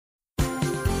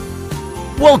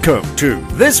Welcome to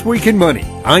This Week in Money.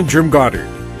 I'm Jim Goddard.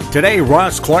 Today,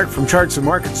 Ross Clark from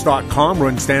chartsandmarkets.com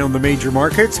runs down the major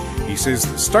markets. He says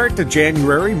the start to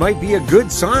January might be a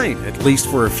good sign, at least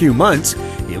for a few months.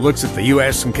 He looks at the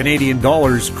US and Canadian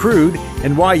dollars, crude,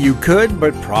 and why you could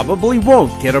but probably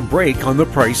won't get a break on the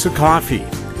price of coffee.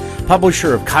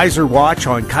 Publisher of Kaiser Watch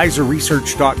on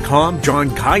KaiserResearch.com,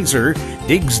 John Kaiser,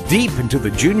 digs deep into the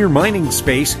junior mining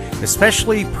space,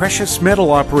 especially precious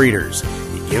metal operators.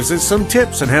 Gives us some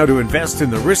tips on how to invest in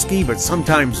the risky but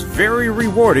sometimes very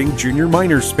rewarding junior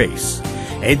miner space.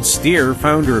 Ed Steer,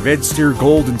 founder of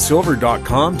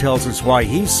EdSteerGoldandSilver.com, tells us why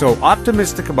he's so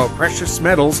optimistic about precious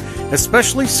metals,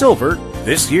 especially silver,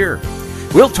 this year.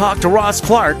 We'll talk to Ross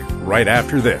Clark right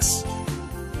after this.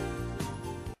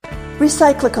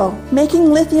 Recyclico,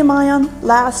 making lithium-ion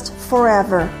last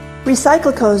forever.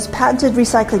 Recyclico's patented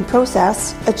recycling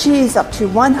process achieves up to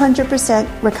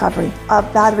 100% recovery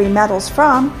of battery metals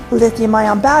from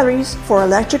lithium-ion batteries for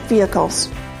electric vehicles,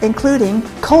 including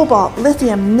cobalt,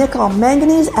 lithium, nickel,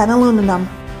 manganese, and aluminum.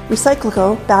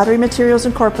 Recyclico Battery Materials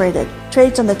Incorporated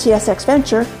trades on the TSX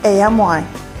Venture AMY,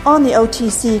 on the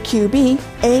OTCQB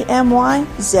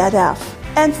AMYZF,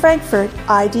 and Frankfurt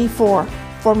ID4.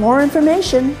 For more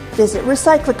information, visit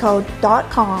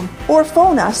recyclico.com or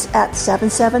phone us at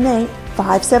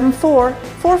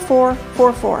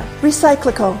 778-574-4444.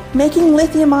 Recyclico, making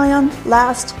lithium-ion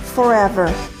last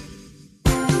forever.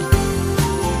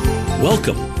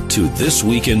 Welcome to This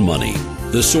Week in Money,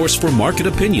 the source for market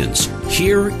opinions.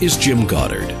 Here is Jim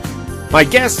Goddard. My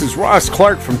guest is Ross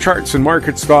Clark from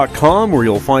chartsandmarkets.com, where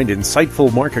you'll find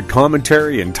insightful market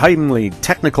commentary and timely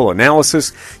technical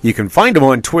analysis. You can find him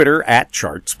on Twitter at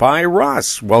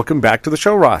ChartsByRoss. Welcome back to the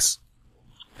show, Ross.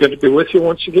 Good to be with you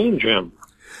once again, Jim.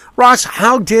 Ross,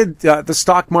 how did the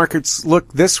stock markets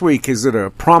look this week? Is it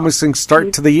a promising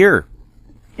start to the year?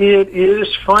 It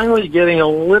is finally getting a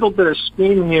little bit of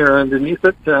steam here underneath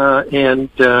it,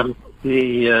 as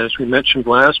we mentioned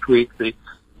last week, the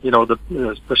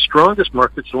strongest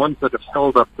markets, the ones that have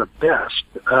held up the best,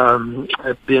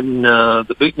 have been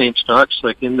the big name stocks,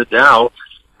 like in the Dow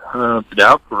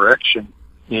correction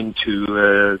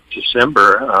into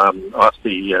December, off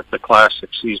the classic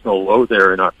seasonal low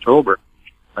there in October.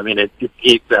 I mean, it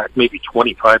gave back maybe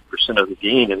 25% of the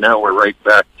gain, and now we're right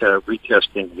back to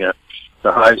retesting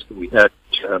the highs that we had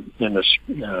in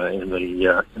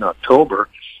October.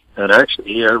 And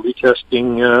actually,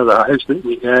 retesting the highs that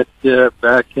we had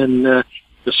back in the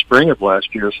spring of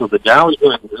last year. So the Dow is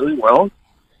doing really well.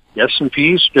 The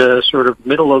S&P's sort of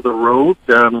middle of the road.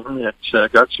 It's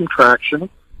got some traction.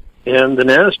 And the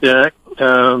NASDAQ,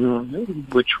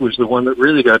 which was the one that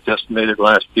really got decimated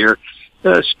last year,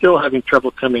 still having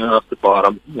trouble coming off the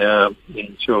bottom. And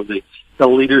so the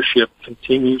leadership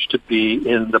continues to be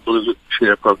in the blue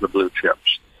chip of the blue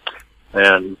chips.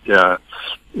 And,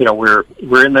 we're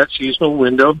in that seasonal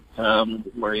window,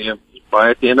 where you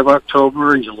buy at the end of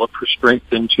October and you look for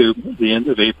strength into the end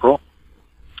of April.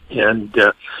 And,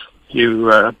 that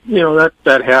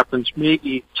happens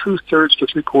maybe 2/3 to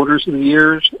 3/4 of the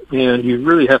years. And you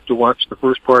really have to watch the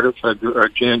first part of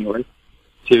January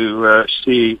to,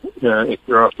 see, if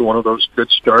you're off to one of those good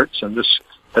starts. And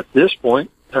at this point,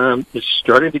 it's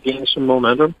starting to gain some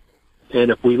momentum.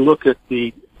 And if we look at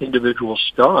the individual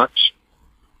stocks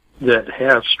that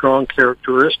have strong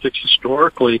characteristics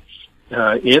historically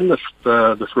in the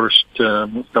first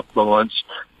couple of months,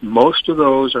 most of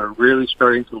those are really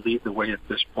starting to lead the way at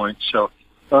this point. So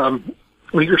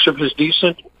leadership is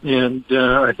decent, and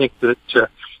I think that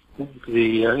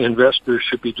the investors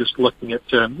should be just looking at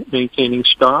maintaining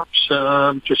stops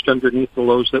just underneath the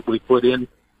lows that we put in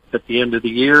at the end of the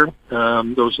year.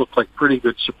 Those look like pretty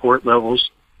good support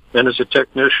levels. And as a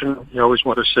technician, you always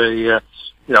want to say,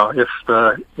 if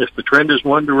the trend is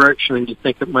one direction and you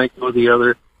think it might go the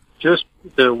other, just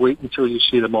wait until you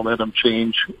see the momentum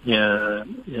change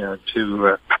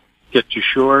to get you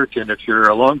short. And if you're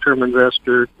a long-term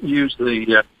investor, use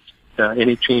the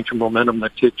any change in momentum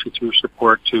that takes you through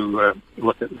support to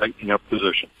look at lightening up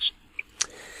positions.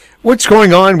 What's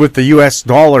going on with the U.S.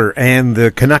 dollar and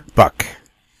the Canuck buck?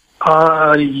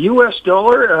 U.S.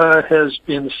 dollar has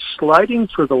been sliding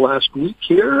for the last week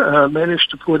here.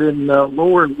 Managed to put in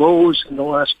lower lows in the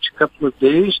last couple of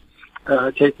days,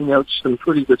 taking out some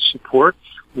pretty good support.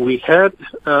 We had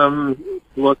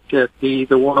looked at the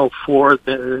 104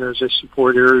 as a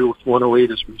support area with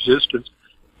 108 as resistance.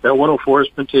 That 104 has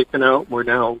been taken out. We're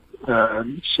now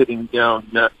sitting down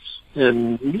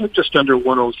in just under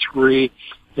 103.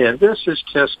 And this is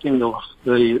testing the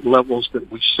levels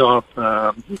that we saw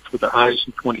for the highs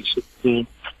in 2016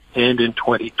 and in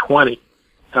 2020.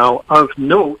 Now, of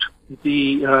note,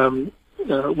 the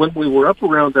when we were up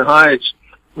around the highs,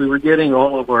 we were getting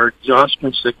all of our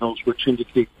exhaustion signals, which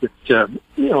indicate that,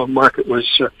 market was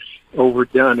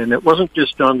overdone. And it wasn't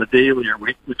just on the daily or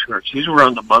weekly charts. These were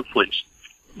on the monthlies.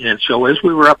 And so as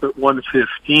we were up at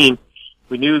 115,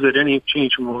 we knew that any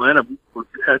change in momentum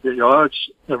had the odds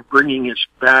of bringing us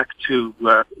back to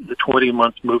the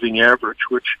 20-month moving average,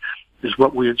 which is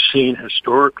what we had seen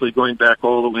historically going back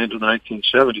all the way into the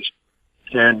 1970s.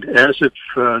 And as of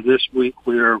this week,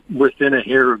 we are within a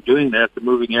hair of doing that. The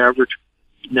moving average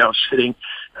now sitting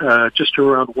just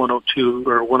around 102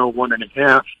 or 101 and a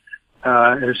half.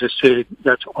 As I say,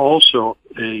 that's also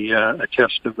a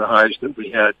test of the highs that we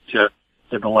had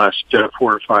in the last 4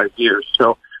 or 5 years.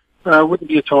 So wouldn't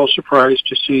be at all surprised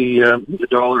to see the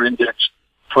dollar index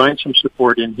find some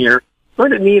support in here.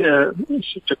 Going to need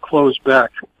to close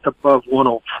back above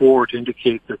 104 to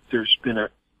indicate that there's been a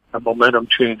momentum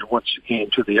change once again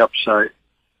to the upside.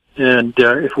 And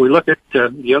if we look at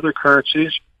the other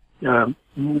currencies, the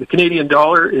Canadian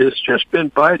dollar has just been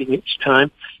biding its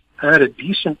time. Had a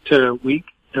decent week,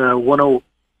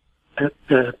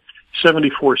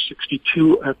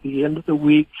 74.62 at the end of the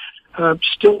week.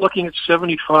 Still looking at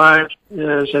 75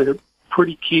 as a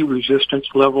pretty key resistance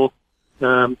level.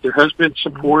 There has been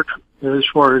support as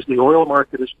far as the oil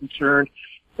market is concerned.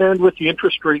 And with the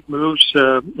interest rate moves,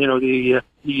 the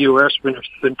U.S. with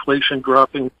inflation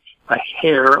dropping a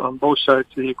hair on both sides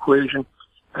of the equation,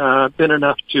 been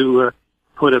enough to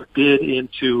put a bid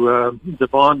into the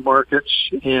bond markets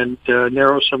and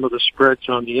narrow some of the spreads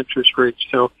on the interest rates.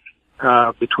 So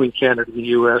between Canada and the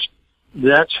U.S.,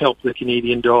 that's helped the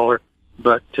Canadian dollar,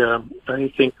 but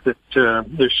I think that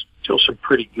there's still some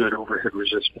pretty good overhead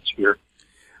resistance here.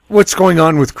 What's going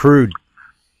on with crude?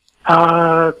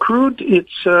 Crude,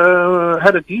 it's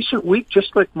had a decent week,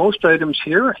 just like most items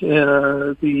here.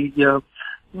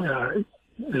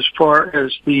 As far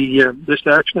as this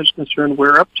action is concerned,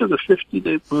 we're up to the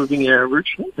 50-day moving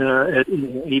average at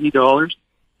 $80,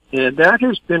 and that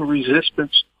has been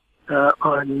resistance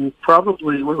on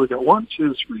probably, what do we got, 1,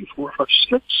 2, 3, 4, 5,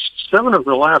 6, 7 of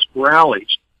the last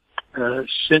rallies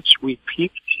since we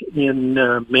peaked in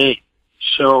May.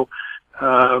 So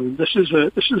this is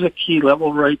a key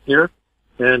level right there,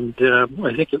 and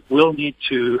I think it will need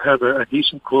to have a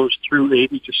decent close through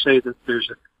 80 to say that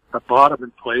there's a bottom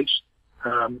in place.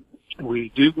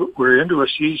 We're into a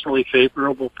seasonally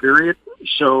favorable period,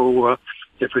 so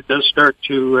if it does start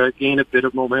to gain a bit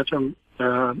of momentum,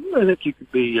 I think you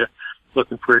could be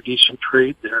looking for a decent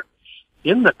trade there.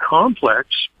 In the complex,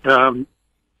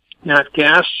 nat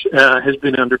gas has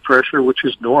been under pressure, which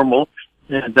is normal,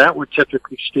 and that would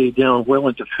typically stay down well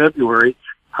into February.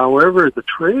 However, the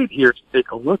trade here to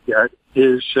take a look at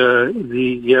is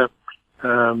the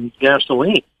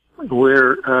gasoline,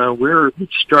 where we're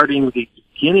starting the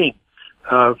beginning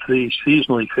of the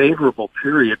seasonally favorable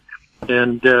period,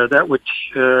 and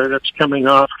that's coming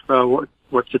off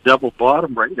what's a double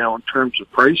bottom right now in terms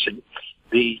of pricing.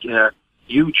 The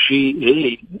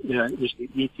UGA is the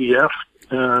ETF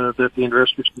that the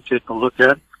investors can take a look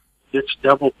at. It's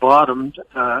double bottomed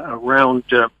around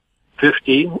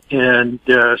 50 and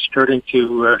starting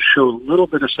to show a little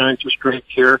bit of signs of strength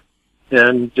here,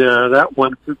 and that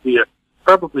one could be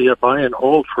probably a buy and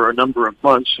hold for a number of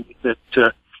months.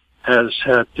 That has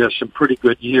had some pretty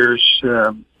good years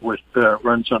with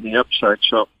runs on the upside.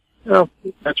 So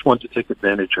that's one to take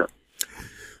advantage of.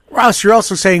 Ross, you're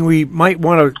also saying we might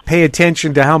want to pay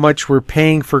attention to how much we're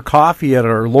paying for coffee at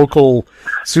our local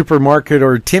supermarket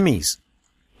or Timmy's.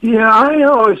 Yeah,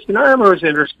 I'm always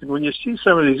interested when you see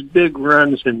some of these big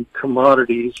runs in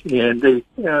commodities, and they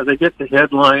get the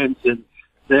headlines, and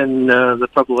then the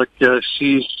public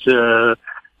sees the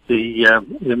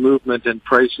movement in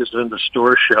prices on the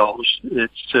store shelves.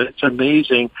 It's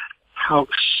amazing how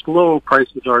slow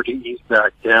prices are to ease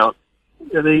back down.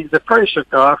 The price of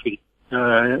coffee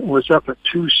was up at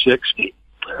 $2.60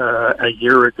 a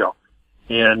year ago,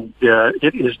 and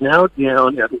it is now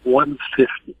down at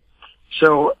 $1.50.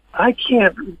 So I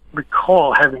can't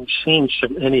recall having seen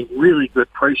any really good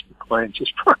price declines as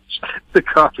far as the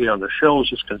coffee on the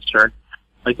shelves is concerned.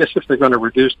 I guess if they're going to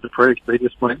reduce the price, they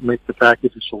just might make the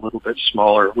packages a little bit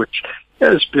smaller, which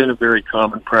has been a very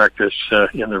common practice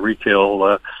in the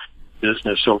retail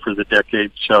business over the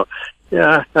decades. So,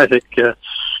 yeah, I think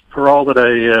for all that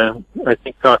I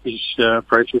think coffee's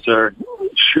prices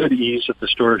should ease at the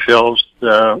store shelves,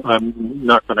 I'm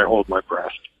not going to hold my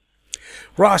breath.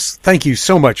 Ross, thank you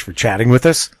so much for chatting with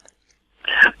us.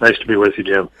 Nice to be with you,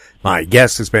 Jim. My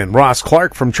guest has been Ross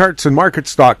Clark from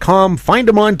chartsandmarkets.com. Find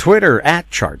him on Twitter at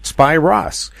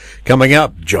ChartsByRoss. Coming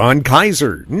up, John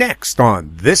Kaiser, next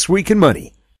on This Week in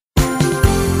Money.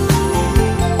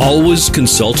 Always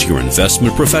consult your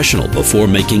investment professional before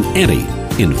making any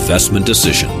investment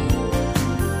decision.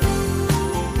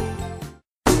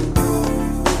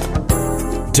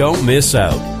 Don't miss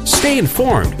out. Stay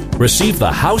informed. Receive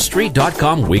the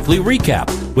HowStreet.com weekly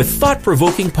recap with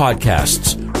thought-provoking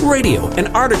podcasts, radio, and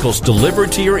articles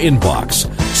delivered to your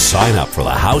inbox. Sign up for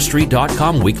the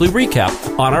HowStreet.com weekly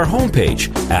recap on our homepage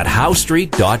at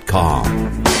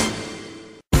HowStreet.com.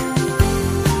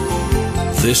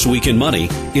 This Week in Money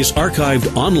is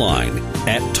archived online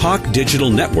at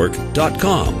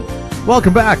TalkDigitalNetwork.com.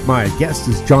 Welcome back. My guest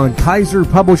is John Kaiser,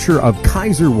 publisher of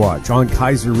Kaiser Watch on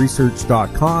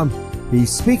KaiserResearch.com.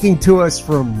 He's speaking to us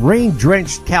from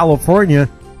rain-drenched California.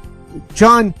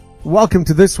 John, welcome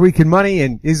to This Week in Money,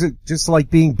 and is it just like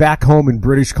being back home in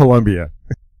British Columbia?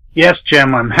 Yes,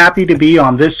 Jim, I'm happy to be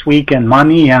on This Week in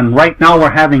Money, and right now we're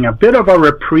having a bit of a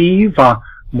reprieve.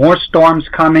 More storms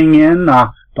coming in.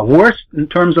 The worst in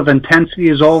terms of intensity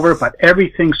is over, but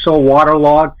everything's so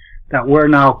waterlogged that we're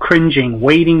now cringing,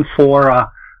 waiting for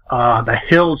the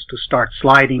hills to start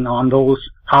sliding on those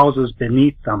houses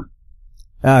beneath them.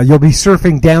 You'll be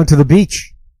surfing down to the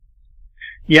beach.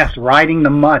 Yes, riding the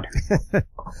mud.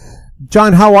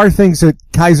 John, how are things at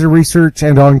Kaiser Research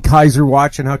and on Kaiser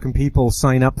Watch, and how can people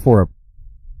sign up for it?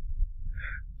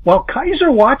 Well,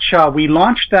 Kaiser Watch, we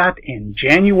launched that in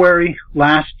January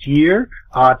last year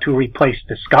to replace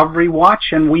Discovery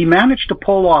Watch, and we managed to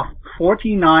pull off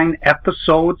 49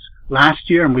 episodes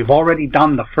last year, and we've already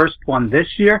done the first one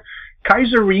this year.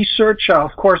 Kaiser Research,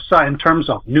 of course, in terms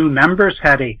of new members,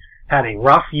 had a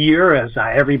rough year as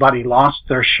everybody lost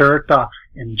their shirt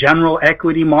in general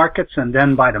equity markets, and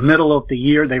then by the middle of the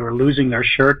year they were losing their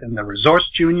shirt in the resource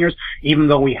juniors, even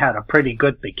though we had a pretty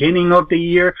good beginning of the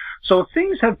year. So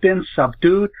things have been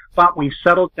subdued, but we've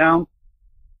settled down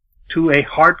to a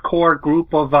hardcore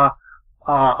group of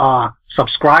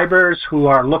subscribers who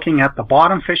are looking at the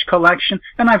bottom fish collection,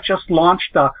 and I've just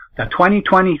launched the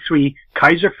 2023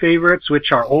 Kaiser favorites,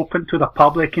 which are open to the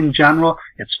public in general.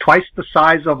 It's twice the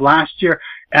size of last year,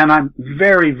 and I'm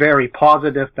very, very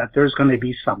positive that there's going to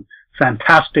be some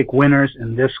fantastic winners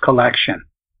in this collection.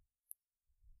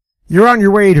 You're on your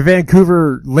way to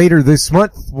Vancouver later this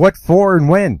month. What for and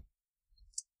when?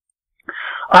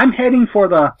 I'm heading for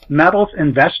the Metals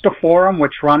Investor Forum,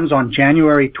 which runs on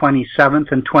January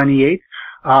 27th and 28th.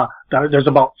 There's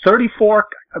about 34,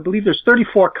 I believe there's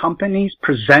 34 companies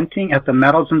presenting at the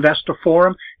Metals Investor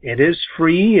Forum. It is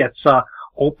free. It's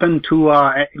open to,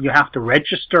 you have to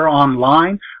register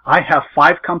online. I have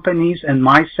 5 companies in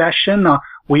my session.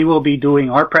 We will be doing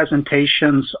our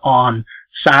presentations on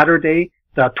Saturday,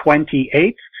 the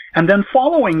 28th. And then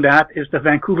following that is the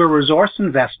Vancouver Resource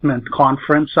Investment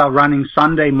Conference running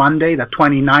Sunday, Monday, the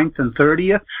 29th and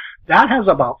 30th. That has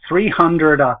about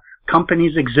 300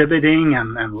 companies exhibiting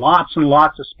and lots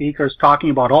of speakers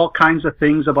talking about all kinds of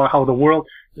things about how the world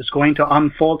is going to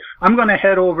unfold. I'm going to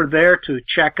head over there to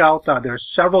check out. There's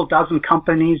several dozen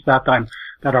companies that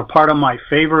are part of my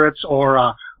favorites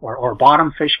or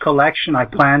bottom fish collection. I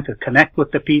plan to connect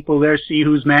with the people there, see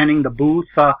who's manning the booth,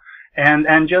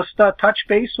 and just touch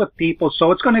base with people.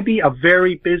 So it's going to be a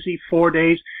very busy 4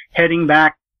 days, heading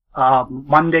back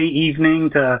Monday evening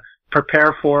to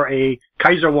prepare for a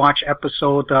Kaiser Watch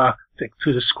episode to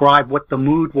describe what the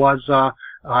mood was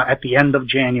at the end of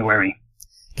January.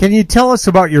 Can you tell us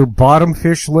about your bottom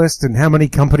fish list and how many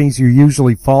companies you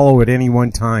usually follow at any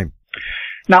one time?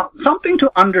 Now, something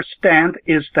to understand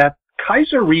is that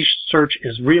Kaiser Research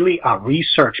is really a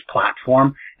research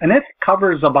platform, and it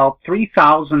covers about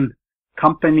 3,000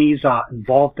 companies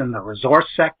involved in the resource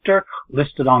sector,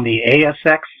 listed on the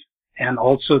ASX and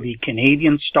also the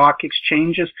Canadian stock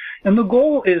exchanges. And the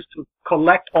goal is to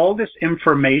collect all this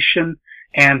information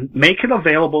and make it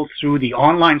available through the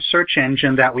online search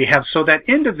engine that we have, so that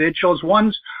individuals,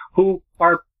 ones who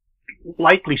are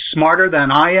likely smarter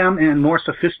than I am and more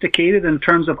sophisticated in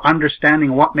terms of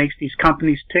understanding what makes these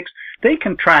companies tick, they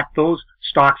can track those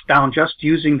stocks down just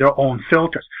using their own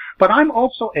filters. But I'm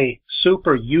also a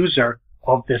super user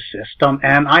of this system,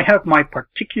 and I have my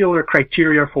particular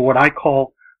criteria for what I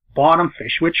call bottom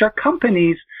fish, which are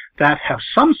companies that have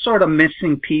some sort of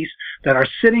missing piece, that are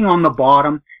sitting on the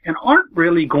bottom and aren't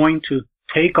really going to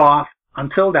take off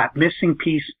until that missing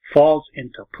piece falls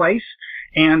into place.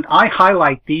 And I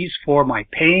highlight these for my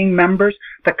paying members.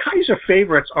 The Kaiser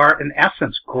favorites are, in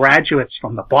essence, graduates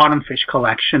from the bottom fish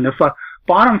collection. If a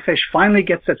bottom fish finally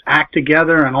gets its act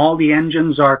together and all the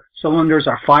cylinders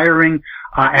are firing,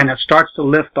 and it starts to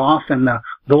lift off, and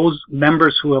those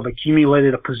members who have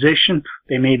accumulated a position,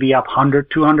 they may be up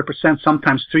 100, 200%,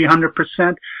 sometimes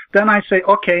 300%, then I say,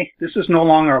 okay, this is no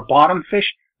longer a bottom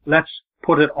fish. Let's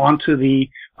put it onto the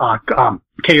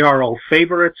KRO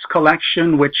Favorites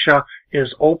collection, which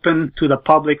is open to the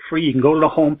public free. You can go to the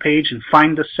homepage and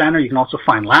find the center. You can also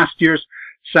find last year's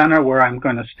center, where I'm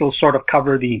going to still sort of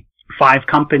cover the 5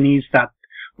 companies that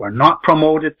were not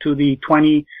promoted to the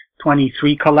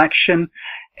 2023 collection.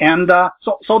 And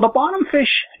so the bottom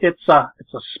fish, it's a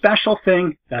special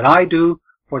thing that I do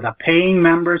for the paying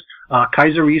members.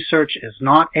 Kaiser Research is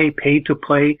not a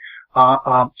pay-to-play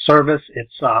service.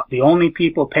 It's the only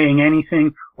people paying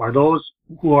anything are those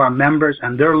who are members,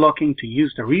 and they're looking to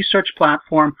use the research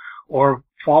platform or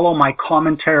follow my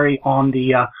commentary on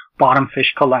the bottom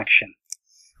fish collection.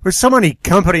 With so many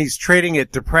companies trading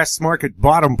at depressed market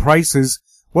bottom prices,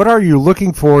 what are you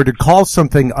looking for to call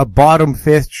something a bottom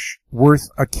fish worth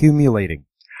accumulating?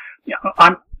 Yeah,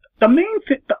 the main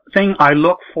thing I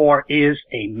look for is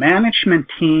a management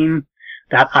team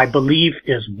that I believe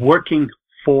is working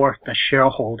for the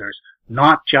shareholders,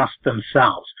 not just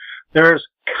themselves. There's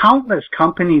countless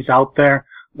companies out there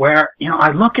where,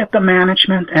 I look at the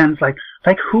management and it's like,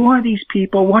 who are these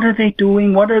people? What are they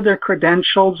doing? What are their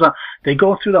credentials? They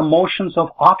go through the motions of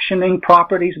auctioning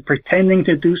properties and pretending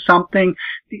to do something.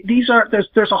 There's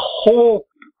a whole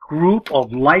group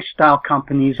of lifestyle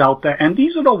companies out there, and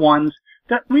these are the ones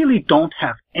that really don't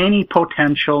have any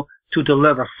potential to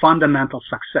deliver fundamental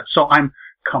success. So I'm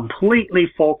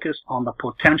completely focused on the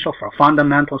potential for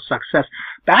fundamental success.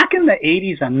 Back in the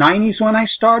 80s and 90s when I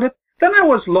started, then I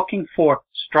was looking for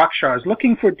structure. I was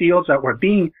looking for deals that were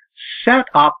being set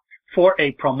up for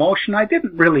a promotion. I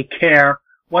didn't really care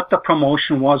what the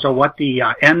promotion was or what the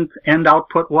end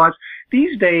output was.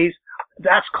 These days,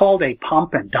 that's called a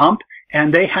pump and dump,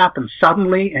 and they happen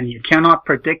suddenly and you cannot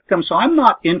predict them. So I'm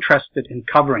not interested in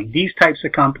covering these types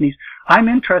of companies. I'm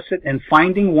interested in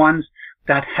finding ones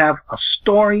that have a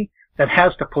story that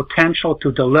has the potential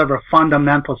to deliver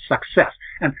fundamental success.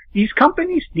 And these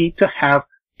companies need to have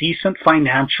decent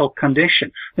financial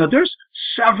condition. Now, there's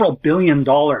several $billion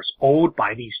owed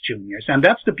by these juniors, and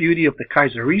that's the beauty of the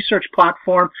Kaiser Research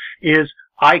platform is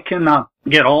I can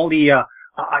get all the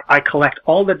I collect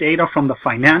all the data from the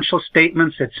financial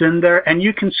statements. It's in there, and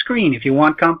you can screen if you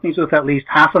want companies with at least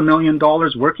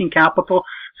 $500,000 working capital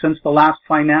since the last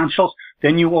financials.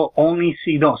 Then you will only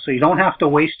see those. So you don't have to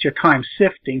waste your time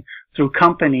sifting through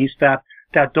companies that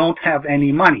don't have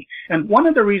any money. And one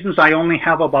of the reasons I only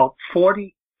have about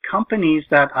 40 companies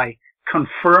that I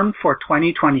confirmed for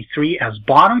 2023 as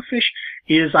bottom fish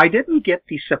is I didn't get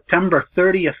the September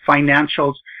 30th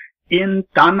financials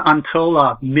done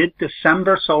until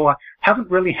mid-December, so I haven't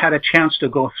really had a chance to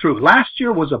go through. Last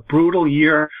year was a brutal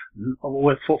year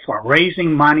for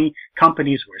raising money.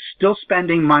 Companies were still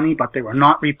spending money, but they were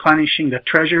not replenishing the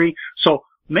treasury. So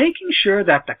making sure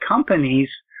that the companies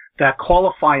that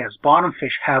qualify as bottom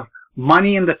fish have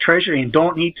money in the treasury and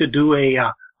don't need to do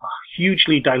a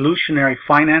hugely dilutionary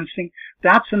financing,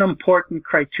 that's an important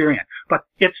criterion. But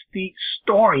it's the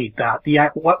story that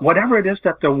whatever it is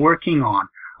that they're working on.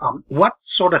 What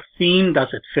sort of theme does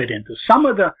it fit into? Some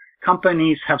of the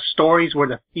companies have stories where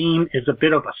the theme is a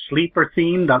bit of a sleeper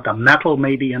theme, that the metal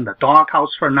may be in the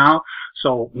doghouse for now,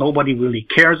 so nobody really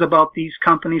cares about these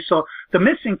companies. So the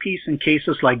missing piece in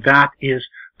cases like that is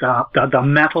the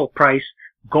metal price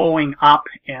going up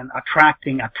and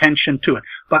attracting attention to it.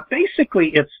 But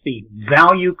basically, it's the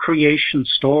value creation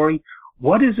story.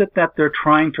 What is it that they're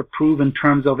trying to prove in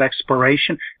terms of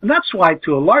exploration? And that's why,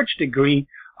 to a large degree,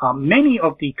 many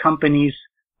of the companies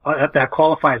that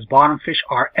qualify as bottom fish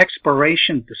are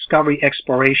discovery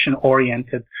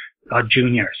exploration-oriented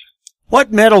juniors.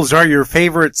 What metals are your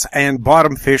favorites and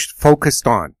bottom fish focused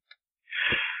on?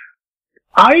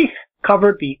 I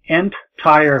covered the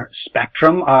entire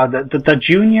spectrum. The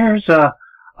juniors,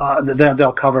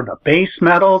 they'll cover the base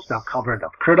metals, they'll cover the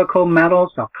critical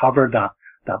metals, they'll cover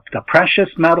the precious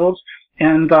metals.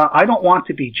 And I don't want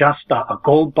to be just a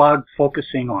gold bug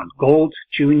focusing on gold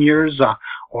juniors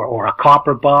or a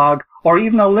copper bug or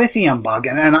even a lithium bug.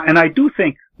 And I do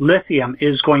think lithium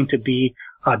is going to be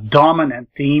a dominant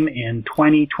theme in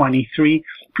 2023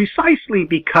 precisely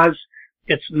because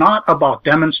it's not about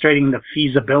demonstrating the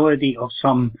feasibility of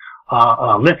some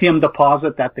lithium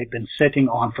deposit that they've been sitting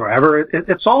on forever.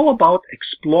 It's all about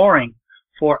exploring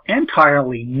for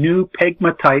entirely new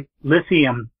pegmatite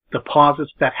lithium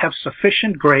deposits that have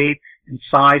sufficient grade and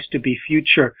size to be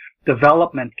future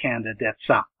development candidates.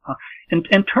 In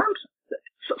terms,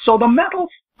 so the metals,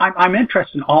 I'm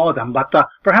interested in all of them, but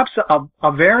perhaps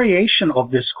a variation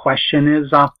of this question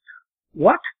is,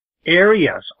 what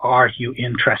areas are you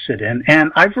interested in?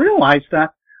 And I've realized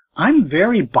that I'm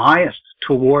very biased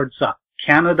towards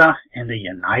Canada and the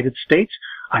United States.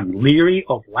 I'm leery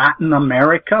of Latin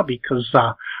America because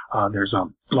There's a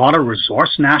lot of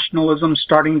resource nationalism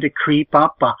starting to creep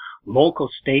up. Local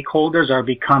stakeholders are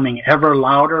becoming ever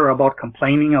louder about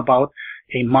complaining about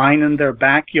a mine in their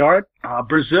backyard.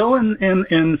 Brazil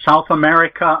in South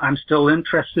America, I'm still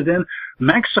interested in.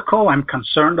 Mexico, I'm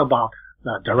concerned about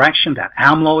the direction that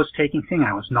AMLO is taking things.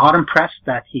 I was not impressed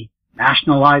that he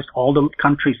nationalized all the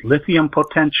country's lithium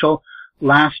potential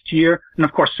last year. And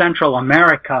of course, Central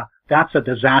America, that's a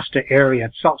disaster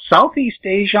area. So Southeast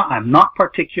Asia, I'm not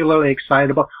particularly excited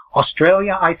about.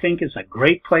 Australia, I think, is a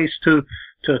great place to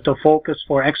focus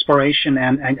for exploration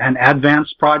and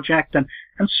advanced project. And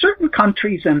certain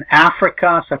countries in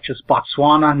Africa, such as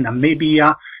Botswana,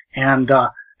 Namibia,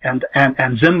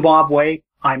 and Zimbabwe,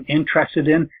 I'm interested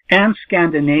in, and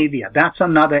Scandinavia. That's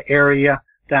another area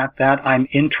that I'm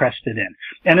interested in.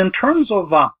 And in terms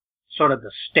of sort of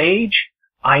the stage,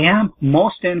 I am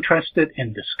most interested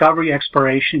in discovery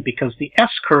exploration because the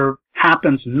S-curve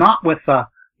happens not with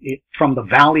from the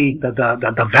valley,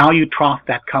 the value trough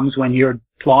that comes when you're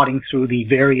plotting through the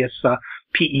various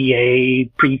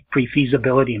PEA,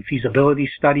 pre-feasibility and feasibility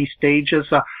study stages.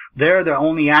 The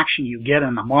only action you get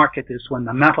in the market is when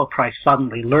the metal price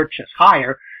suddenly lurches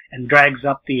higher and drags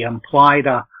up the implied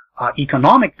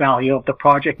economic value of the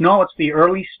project. No, it's the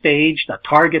early stage, the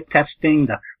target testing,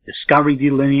 the discovery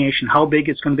delineation, how big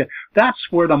it's going to be. That's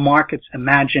where the market's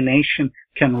imagination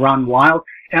can run wild.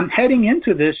 And heading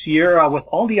into this year, with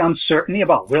all the uncertainty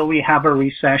about will we have a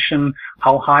recession,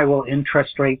 how high will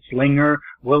interest rates linger,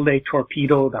 will they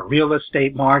torpedo the real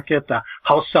estate market,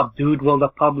 how subdued will the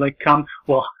public come,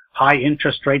 will high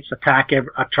interest rates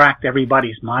attract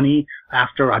everybody's money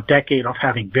after a decade of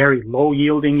having very low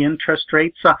yielding interest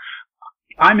rates.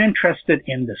 I'm interested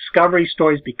in discovery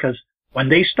stories because when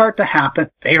they start to happen,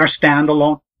 they are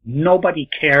standalone. Nobody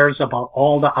cares about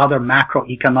all the other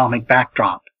macroeconomic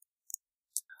backdrop.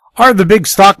 Are the big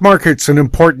stock markets an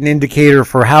important indicator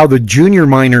for how the junior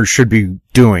miners should be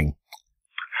doing?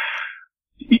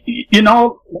 You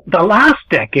know, the last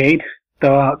decade,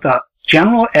 the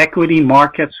general equity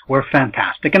markets were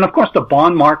fantastic. And of course, the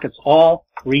bond markets all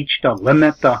reached a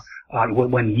limit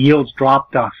when yields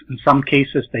dropped. In some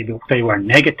cases, they were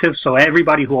negative. So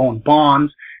everybody who owned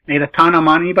bonds made a ton of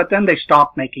money, but then they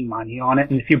stopped making money on it.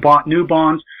 And if you bought new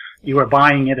bonds, you were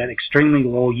buying it at extremely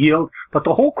low yield. But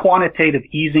the whole quantitative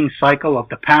easing cycle of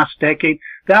the past decade,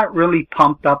 that really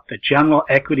pumped up the general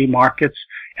equity markets.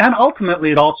 And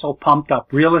ultimately, it also pumped up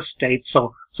real estate.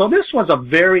 So this was a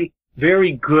very,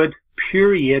 very good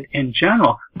period in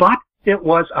general. But it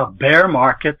was a bear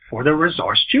market for the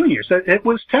resource juniors. It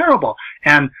was terrible.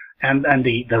 And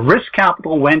the risk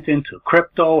capital went into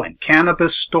crypto and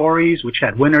cannabis stories, which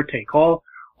had winner-take-all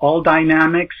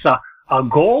dynamics.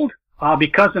 Gold,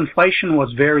 because inflation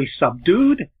was very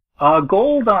subdued,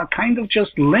 gold kind of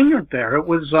just lingered there. It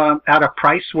was at a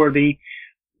price where the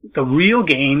real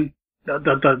gain,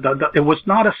 it was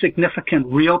not a significant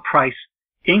real price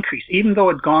increase, even though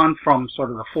it had gone from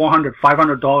sort of the $400,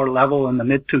 $500 level in the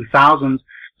mid-2000s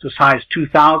to as high as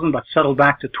 $2,000, but settled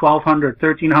back to $1,200,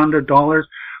 $1,300.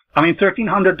 I mean,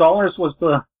 $1,300 was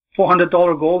the $400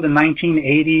 gold in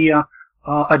 1980,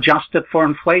 adjusted for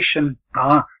inflation,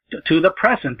 to the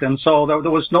present. And so there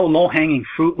was no low-hanging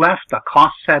fruit left. The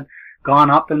costs had gone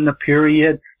up in the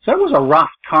period. So it was a rough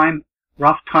time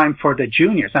for the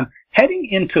juniors. And heading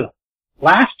into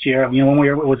last year, when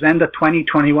it was end of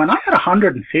 2021, I had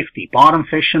 150 bottom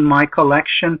fish in my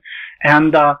collection.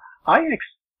 And,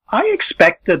 I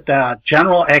expected the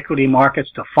general equity markets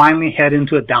to finally head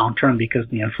into a downturn because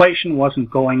the inflation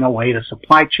wasn't going away. The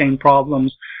supply chain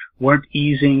problems weren't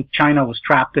easing. China was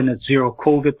trapped in its zero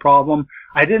COVID problem.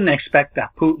 I didn't expect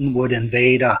that Putin would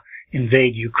invade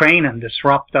Ukraine and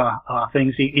disrupt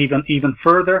things even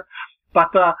further.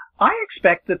 But I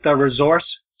expected the resource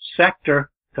sector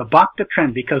to buck the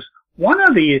trend because one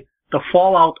of the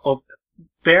fallout of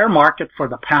bear market for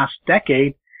the past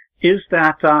decade is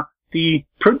that the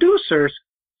producers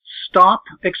stopped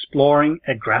exploring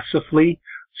aggressively,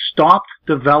 stopped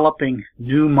developing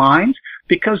new mines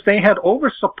because they had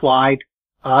oversupplied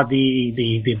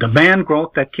the demand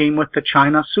growth that came with the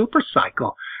China super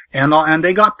cycle. And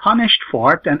they got punished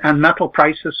for it, and metal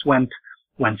prices went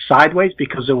sideways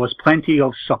because there was plenty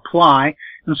of supply.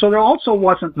 And so there also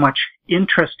wasn't much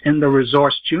interest in the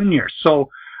resource juniors. So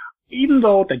even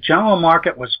though the general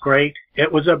market was great,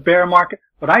 it was a bear market,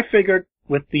 but I figured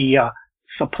with the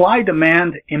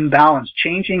supply-demand imbalance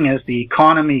changing as the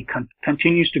economy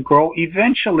continues to grow,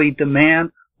 eventually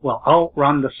demand will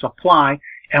outrun the supply,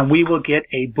 and we will get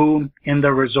a boom in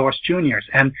the resource juniors.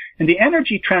 And in the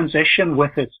energy transition,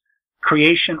 with its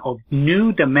creation of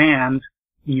new demand,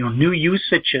 new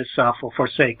usages for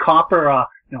say, copper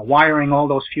wiring all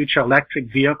those future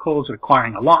electric vehicles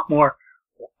requiring a lot more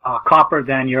copper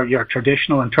than your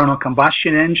traditional internal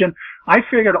combustion engine. I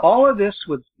figured all of this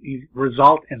would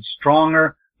result in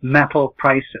stronger metal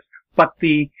prices. But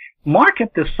the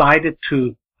market decided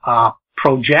to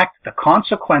project the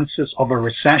consequences of a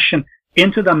recession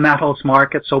into the metals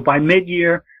market. So by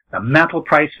mid-year, the metal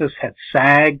prices had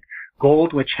sagged.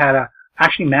 Gold, which had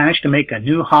actually managed to make a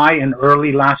new high in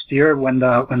early last year when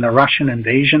the Russian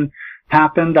invasion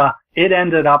happened, it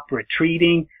ended up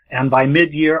retreating. And by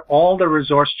mid-year, all the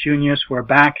resource juniors were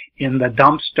back in the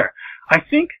dumpster. I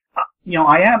think,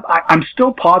 I'm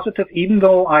still positive, even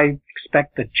though I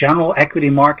expect the general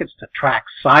equity markets to track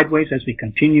sideways as we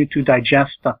continue to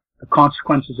digest the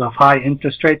consequences of high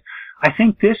interest rates. I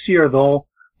think this year, though,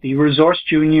 the resource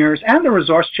juniors and the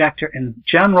resource sector in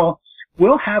general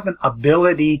will have an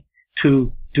ability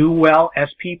to do well as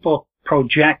people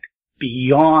project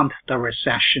beyond the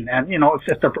recession. And,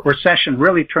 if the recession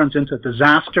really turns into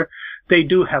disaster, they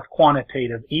do have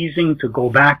quantitative easing to go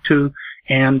back to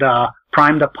and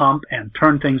prime the pump and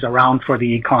turn things around for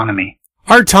the economy.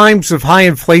 Are times of high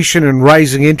inflation and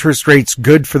rising interest rates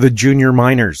good for the junior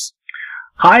miners?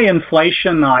 High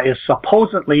inflation is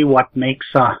supposedly what makes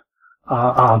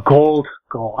gold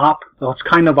go up. So it's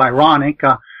kind of ironic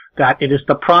that it is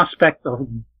the prospect of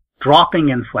dropping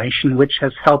inflation which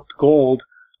has helped gold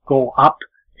go up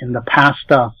in the past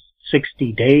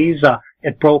 60 days.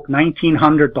 It broke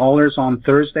 $1,900 on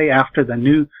Thursday after the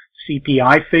new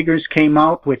CPI figures came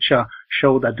out, which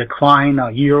showed a decline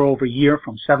year over year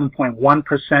from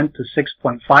 7.1% to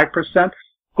 6.5%.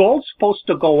 Gold's supposed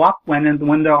to go up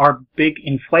when there are big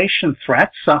inflation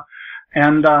threats,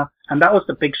 and that was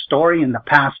the big story in the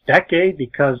past decade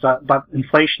because but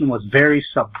inflation was very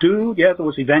subdued. Yes, it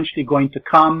was eventually going to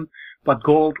come, but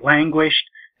gold languished,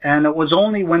 and it was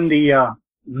only when the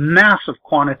massive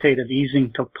quantitative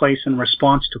easing took place in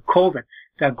response to COVID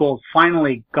that gold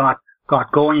finally got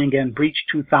going again, breached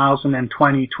 2000 and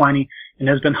 2020, and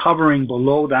has been hovering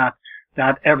below that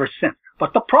ever since.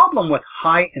 But the problem with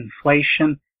high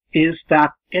inflation is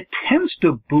that it tends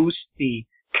to boost the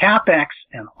CapEx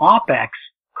and OpEx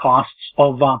costs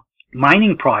of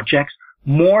mining projects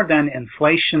more than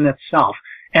inflation itself.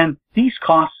 And these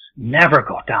costs never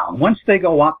go down. Once they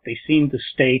go up, they seem to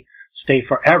stay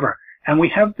forever. And we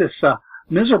have this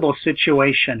miserable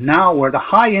situation now where the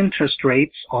high interest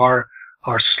rates are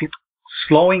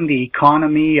slowing the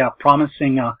economy,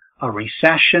 promising a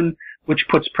recession, which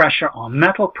puts pressure on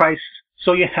metal prices.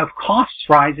 So you have costs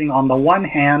rising on the one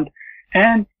hand,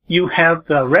 and you have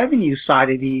the revenue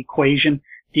side of the equation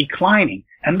declining.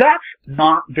 And that's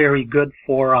not very good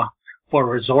for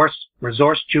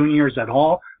resource juniors at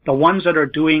all. The ones that are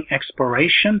doing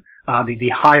exploration,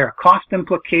 the higher cost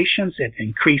implications, it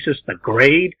increases the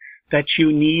grade that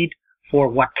you need for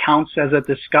what counts as a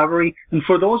discovery. And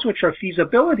for those which are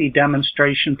feasibility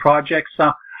demonstration projects,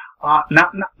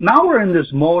 now we're in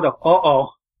this mode of,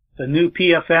 the new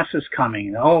PFS is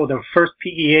coming. Oh, the first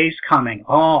PEA is coming.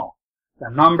 Oh, the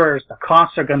numbers, the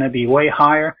costs are going to be way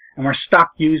higher, and we're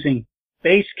stuck using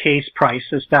base case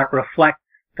prices that reflect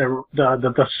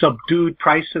the subdued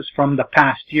prices from the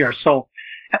past year. So,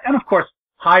 and of course,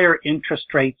 higher interest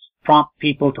rates prompt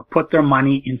people to put their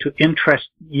money into interest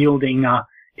yielding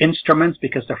instruments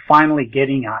because they're finally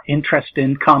getting interest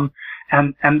income,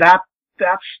 and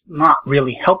that's not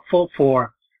really helpful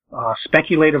for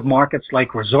speculative markets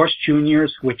like resource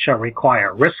juniors, which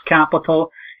require risk capital.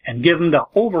 And given the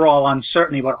overall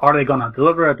uncertainty about are they going to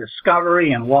deliver a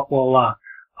discovery and what will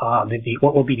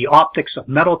be the optics of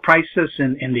metal prices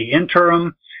in the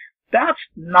interim, that's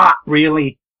not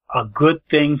really a good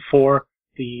thing for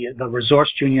the resource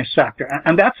junior sector.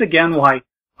 And that's again why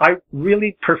I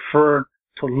really prefer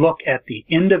to look at the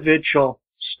individual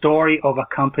story of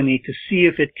a company to see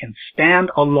if it can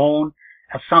stand alone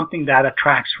as something that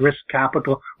attracts risk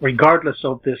capital, regardless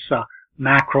of this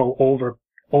macro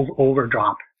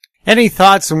overdrop. Any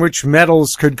thoughts on which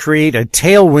metals could create a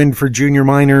tailwind for junior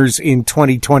miners in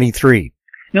 2023?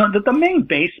 The main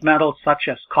base metals such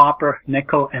as copper,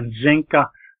 nickel, and zinc,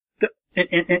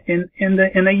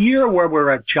 in a year where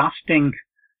we're adjusting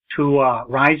to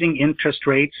rising interest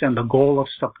rates and the goal of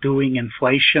subduing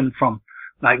inflation from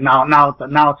like now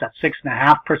it's at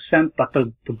 6.5%, but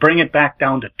to bring it back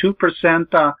down to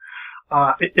 2%,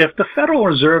 if the Federal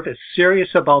Reserve is serious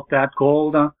about that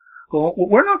goal,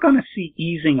 we're not going to see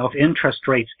easing of interest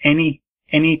rates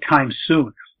anytime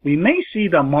soon. We may see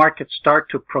the market start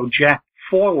to project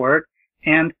forward,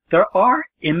 and there are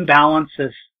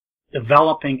imbalances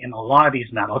developing in a lot of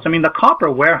these metals. I mean, the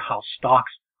copper warehouse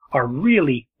stocks are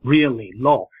really, really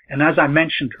low. And as I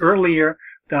mentioned earlier,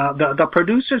 the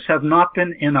producers have not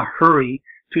been in a hurry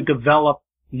to develop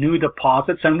new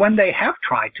deposits, and when they have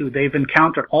tried to, they've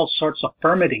encountered all sorts of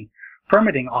permitting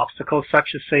obstacles,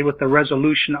 such as, say, with the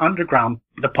Resolution underground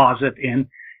deposit in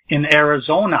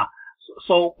Arizona.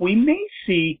 So we may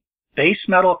see base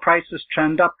metal prices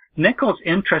trend up. Nickel's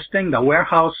interesting. The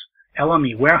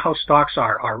LME warehouse stocks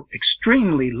are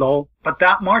extremely low, but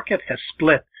that market has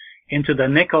split into the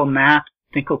nickel matte,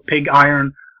 nickel pig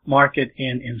iron market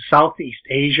in Southeast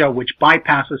Asia, which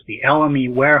bypasses the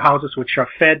LME warehouses, which are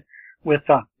fed with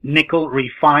nickel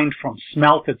refined from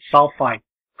smelted sulfide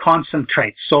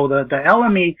concentrates. So the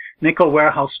LME nickel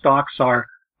warehouse stocks are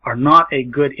not a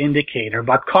good indicator,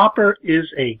 but copper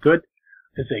is a good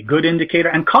indicator.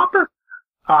 And copper,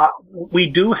 we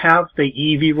do have the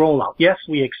EV rollout. Yes,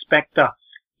 we expect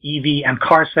EV and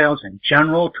car sales in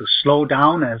general to slow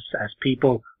down as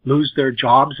people lose their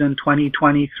jobs in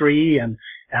 2023 and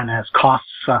as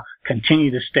costs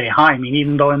continue to stay high. I mean,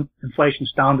 even though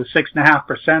inflation's down to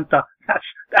 6.5%,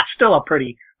 that's still a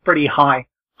pretty high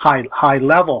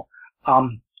level.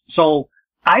 So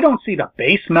I don't see the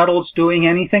base metals doing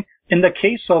anything. In the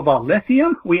case of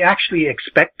lithium, we actually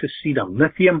expect to see the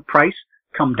lithium price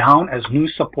come down as new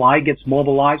supply gets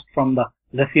mobilized from the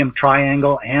lithium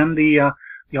triangle and the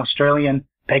Australian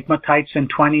pegmatites in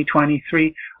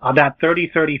 2023. That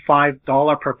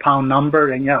 $30-$35 per pound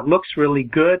number, and it looks really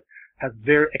good, has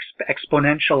very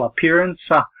exponential appearance.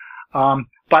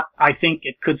 But I think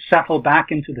it could settle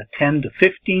back into the $10 to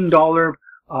 $15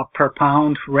 per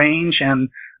pound range, and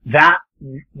that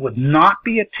would not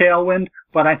be a tailwind.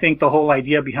 But I think the whole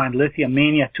idea behind Lithium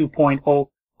Mania 2.0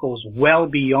 goes well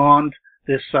beyond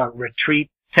this retreat.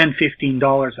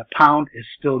 $10-15 a pound is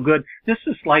still good. This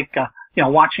is like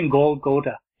watching gold go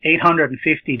to $850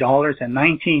 in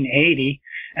 1980,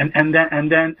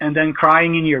 and then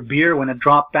crying in your beer when it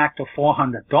dropped back to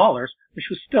 $400, which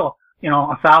was still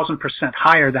 1,000%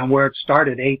 higher than where it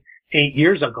started eight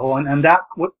years ago, and that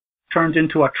turned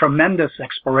into a tremendous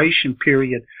exploration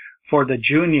period for the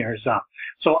juniors.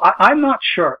 So I'm not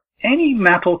sure any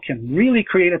metal can really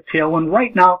create a tailwind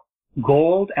right now.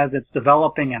 Gold, as it's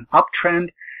developing an uptrend,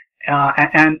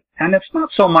 and it's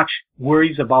not so much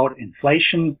worries about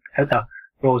inflation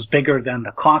grows bigger than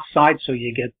the cost side, so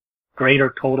you get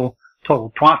greater total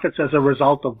profits as a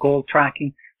result of gold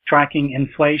tracking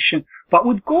inflation. But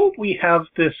with gold, we have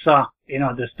this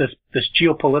this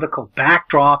geopolitical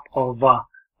backdrop of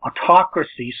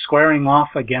autocracy squaring off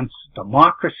against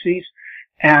democracies,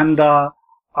 and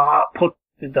put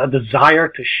the desire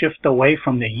to shift away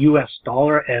from the U.S.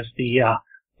 dollar as the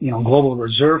global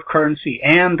reserve currency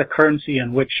and the currency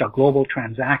in which global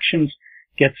transactions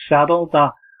get settled.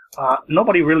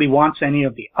 Nobody really wants any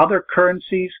of the other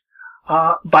currencies,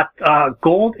 but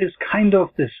gold is kind of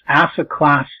this asset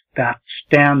class that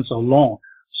stands alone.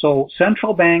 So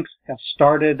central banks have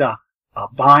started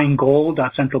buying gold,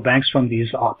 central banks from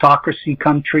these autocracy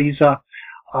countries,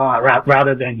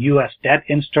 rather than U.S. debt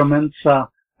instruments.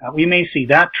 We may see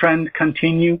that trend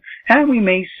continue, and we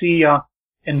may see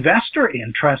investor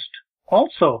interest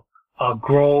also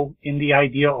grow in the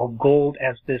idea of gold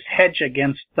as this hedge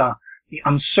against the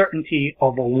uncertainty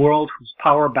of a world whose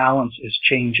power balance is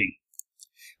changing.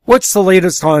 What's the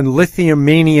latest on Lithium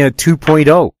Mania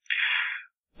 2.0?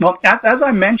 Well, as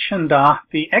I mentioned,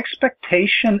 the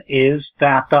expectation is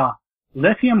that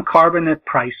lithium carbonate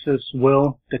prices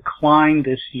will decline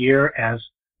this year as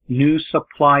new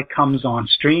supply comes on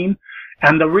stream.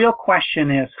 And the real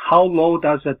question is, how low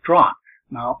does it drop?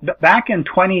 Now, back in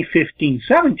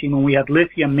 2015-17, when we had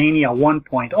Lithium Mania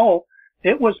 1.0,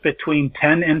 it was between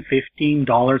 $10 and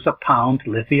 $15 a pound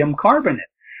lithium carbonate.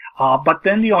 But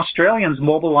then the Australians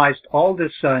mobilized all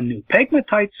this new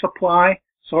pegmatite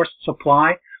sourced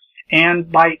supply,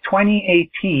 and by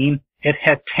 2018, it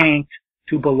had tanked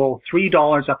to below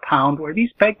 $3 a pound, where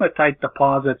these pegmatite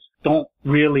deposits don't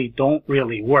really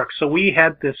work. So we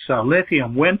had this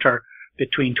lithium winter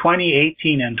between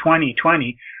 2018 and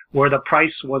 2020, where the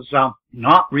price was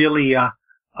not really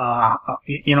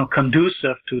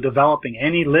conducive to developing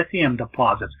any lithium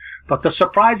deposits. But the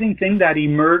surprising thing that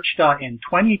emerged in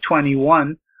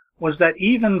 2021 was that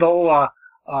even though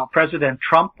President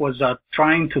Trump was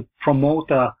trying to promote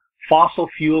fossil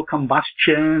fuel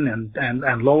combustion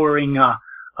and lowering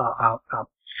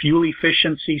fuel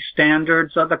efficiency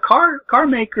standards, the car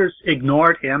makers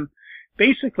ignored him,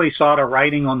 basically saw the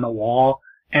writing on the wall,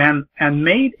 and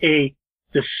made a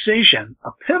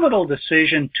pivotal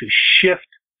decision to shift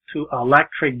to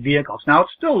electric vehicles. Now,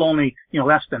 it's still only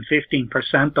less than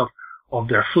 15% of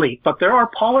their fleet, but there are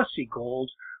policy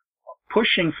goals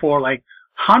pushing for like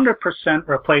 100%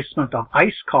 replacement of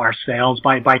ICE car sales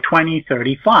by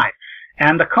 2035.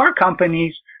 And the car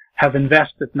companies have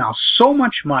invested now so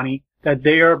much money that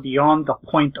they are beyond the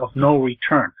point of no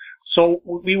return. So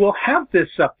we will have this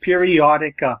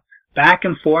periodic back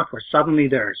and forth where suddenly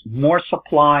there's more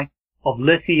supply of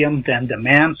lithium than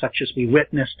demand, such as we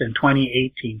witnessed in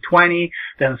 2018-20.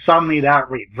 Then suddenly that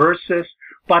reverses.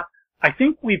 But I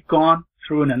think we've gone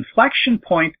through an inflection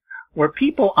point where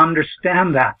people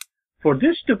understand that for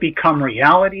this to become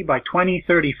reality by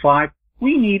 2035,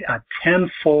 we need a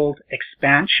tenfold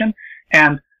expansion.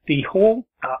 And the whole,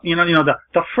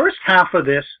 the first half of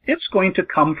this, it's going to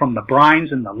come from the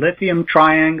brines in the lithium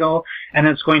triangle, and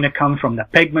it's going to come from the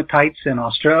pegmatites in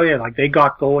Australia, like they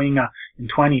got going in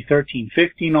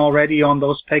 2013-15 already on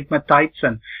those pegmatites,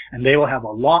 and they will have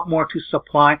a lot more to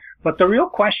supply. But the real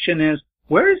question is,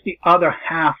 where is the other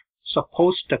half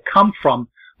supposed to come from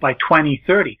by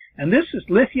 2030? And this is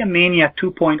Lithium Mania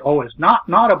 2.0. Is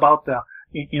not about the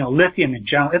lithium in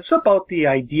general. It's about the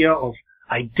idea of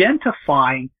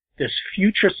identifying this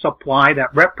future supply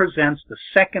that represents the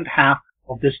second half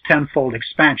of this tenfold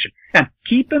expansion. And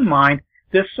keep in mind,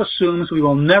 this assumes we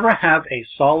will never have a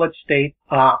solid state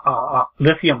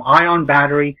lithium ion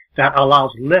battery that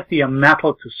allows lithium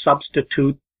metal to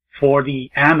substitute for the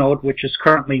anode, which is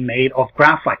currently made of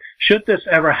graphite. Should this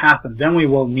ever happen, then we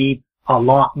will need a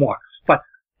lot more. But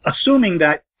assuming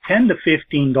that $10 to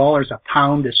 $15 a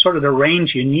pound is sort of the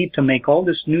range you need to make all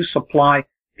this new supply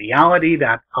reality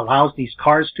that allows these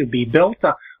cars to be built,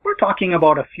 we're talking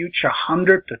about a future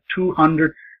 $100 to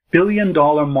 $200 billion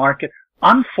market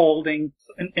unfolding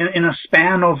in a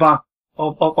span of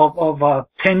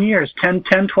 10 years,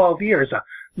 12 years.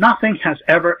 Nothing has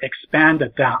ever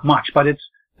expanded that much, but it's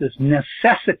this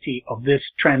necessity of this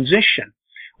transition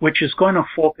which is going to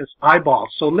focus eyeballs.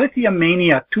 So Lithium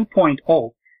Mania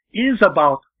 2.0 is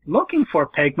about looking for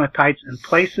pegmatites in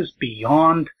places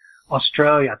beyond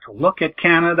Australia, to look at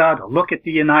Canada, to look at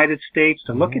the United States,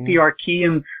 to look at the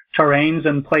Archean terrains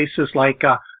in places like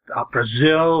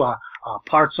Brazil,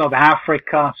 parts of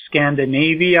Africa,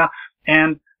 Scandinavia.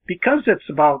 And because it's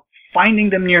about finding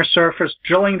them near surface,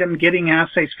 drilling them, getting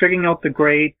assays, figuring out the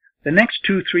grade, the next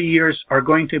 2-3 years are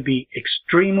going to be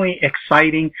extremely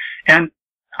exciting. And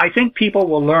I think people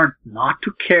will learn not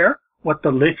to care what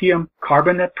the lithium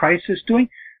carbonate price is doing.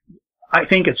 I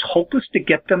think it's hopeless to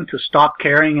get them to stop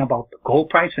caring about the gold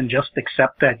price and just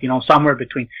accept that, somewhere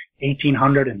between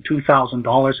 $1,800 and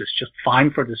 $2,000 is just fine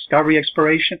for discovery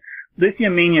exploration.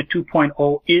 Lithium Mania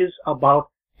 2.0 is about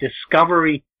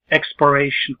discovery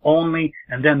exploration only,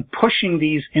 and then pushing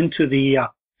these into the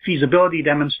feasibility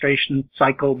demonstration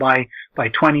cycle by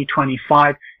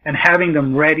 2025 and having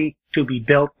them ready to be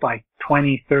built by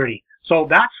 2030. So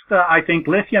that's I think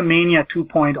Lithium Mania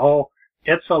 2.0.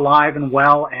 It's alive and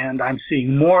well, and I'm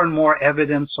seeing more and more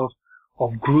evidence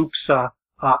of groups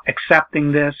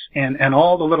accepting this, and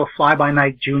all the little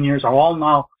fly-by-night juniors are all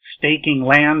now staking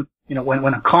land.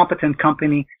 When a competent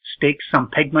company stakes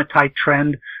some pegmatite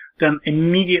trend, then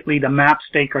immediately the map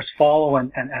stakers follow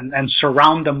and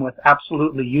surround them with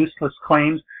absolutely useless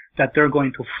claims that they're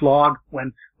going to flog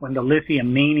when the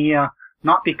Lithium Mania,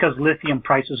 not because lithium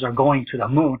prices are going to the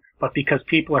moon, but because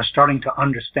people are starting to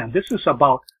understand this is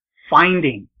about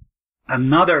finding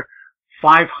another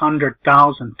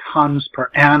 500,000 tons per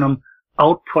annum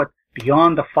output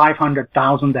beyond the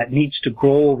 500,000 that needs to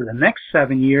grow over the next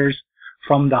 7 years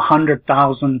from the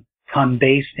 100,000 ton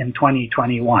base in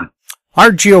 2021.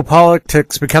 Are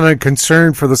geopolitics becoming a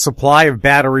concern for the supply of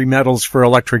battery metals for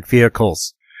electric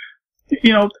vehicles?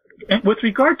 With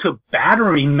regard to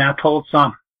battery metals,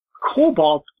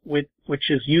 cobalt, which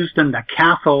is used in the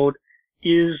cathode,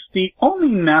 is the only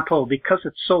metal, because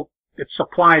its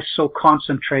supply is so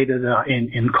concentrated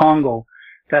in Congo,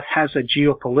 that has a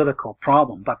geopolitical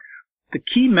problem. But the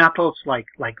key metals like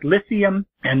lithium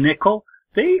and nickel,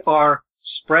 they are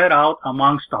spread out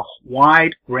amongst a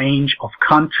wide range of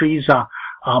countries.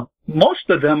 Most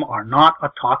of them are not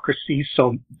autocracies,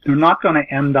 so they're not going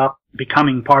to end up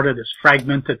becoming part of this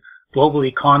fragmented global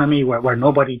economy where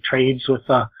nobody trades with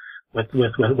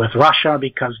Russia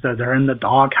because they're in the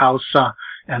doghouse,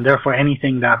 and therefore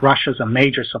anything that Russia's a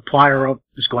major supplier of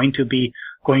is going to be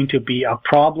a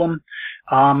problem.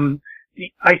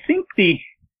 I think the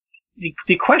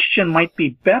question might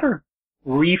be better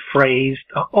rephrased.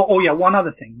 One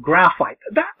other thing, graphite.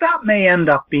 That may end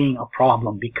up being a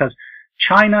problem because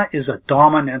China is a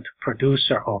dominant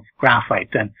producer of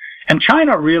graphite, and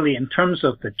China really, in terms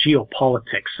of the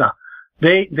geopolitics,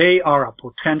 they are a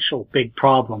potential big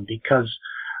problem because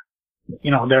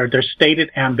their stated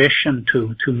ambition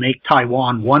to make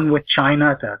Taiwan one with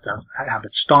China, to have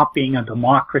it stop being a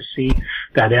democracy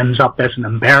that ends up as an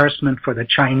embarrassment for the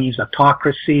Chinese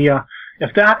autocracy,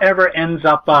 if that ever ends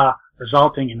up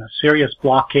resulting in a serious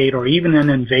blockade or even an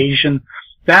invasion,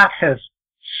 that has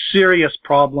serious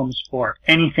problems for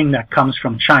anything that comes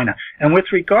from China. And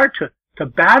with regard to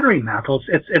battery metals,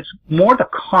 it's more the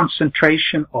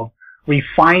concentration of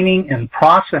refining and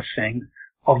processing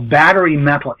of battery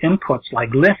metal inputs like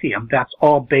lithium that's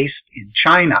all based in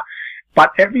China.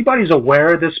 But everybody's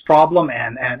aware of this problem,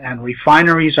 and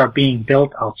refineries are being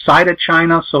built outside of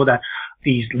China so that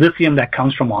these lithium that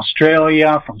comes from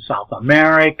Australia, from South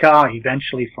America,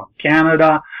 eventually from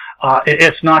Canada,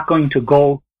 it's not going to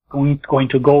go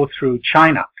through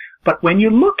China. But when you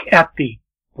look at the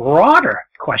broader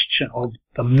question of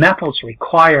the metals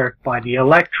required by the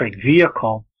electric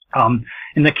vehicle,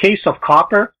 in the case of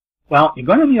copper, well, you're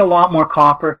going to need a lot more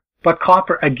copper, but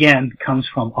copper again comes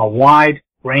from a wide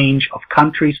range of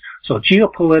countries, so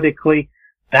geopolitically,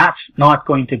 that's not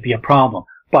going to be a problem.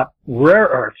 But rare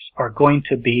earths are going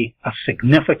to be a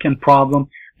significant problem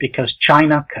because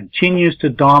China continues to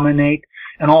dominate,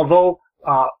 and although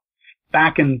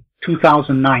back in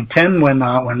 2009-10,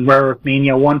 when Rare Earth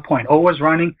Mania 1.0 was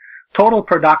running, total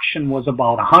production was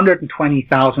about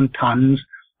 120,000 tons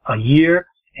a year,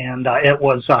 and it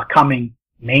was coming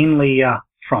mainly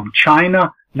from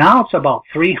China. Now it's about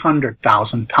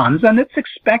 300,000 tons, and it's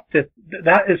expected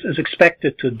that is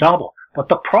expected to double. But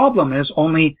the problem is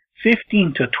only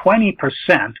 15 to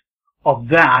 20% of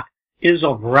that is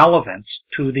of relevance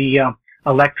to the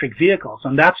electric vehicles,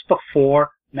 and that's the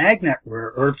four magnet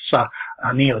rare earths: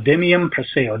 neodymium,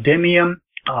 praseodymium,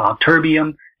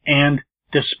 terbium, and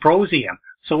dysprosium.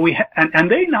 So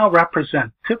and they now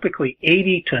represent typically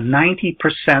 80 to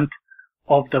 90%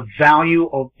 of the value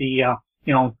of the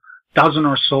dozen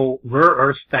or so rare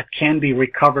earths that can be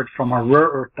recovered from a rare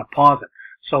earth deposit.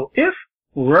 So if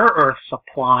rare earth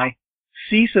supply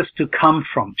ceases to come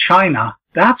from China,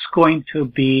 that's going to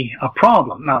be a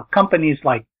problem. Now, companies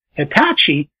like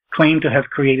Hitachi claim to have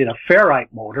created a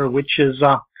ferrite motor, which is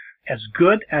as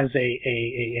good as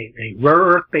a rare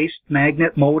earth-based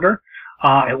magnet motor.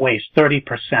 It weighs 30%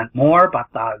 more, but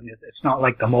it's not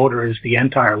like the motor is the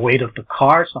entire weight of the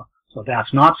car, so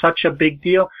that's not such a big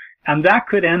deal. And that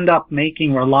could end up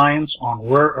making reliance on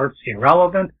rare earths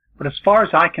irrelevant. But as far as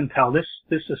I can tell, this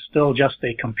is still just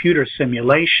a computer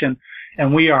simulation,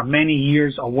 and we are many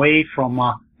years away from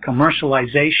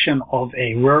commercialization of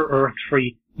a rare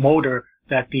earth-free motor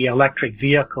that the electric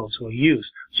vehicles will use.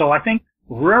 So I think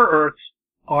rare earths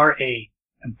are a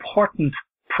important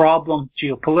problem,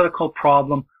 geopolitical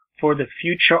problem for the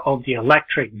future of the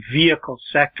electric vehicle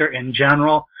sector in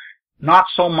general. Not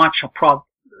so much a problem,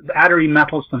 battery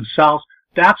metals themselves.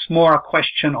 That's more a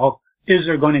question of, is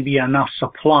there going to be enough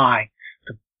supply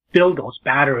to build those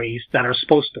batteries that are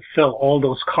supposed to fill all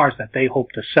those cars that they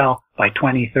hope to sell by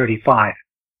 2035?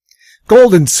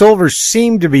 Gold and silver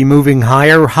seem to be moving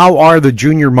higher. How are the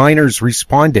junior miners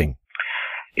responding?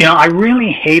 I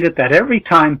really hate it that every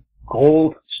time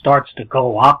gold starts to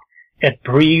go up, it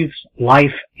breathes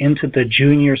life into the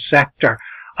junior sector,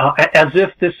 as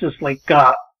if this is like,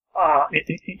 the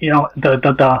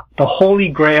holy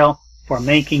grail for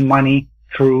making money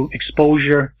through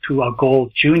exposure to a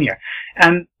gold junior.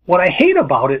 And what I hate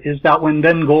about it is that when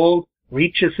then gold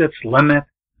reaches its limit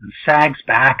and sags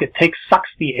back, it sucks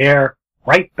the air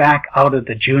right back out of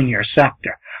the junior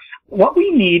sector. What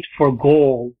we need for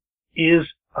gold is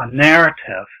a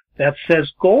narrative that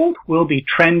says gold will be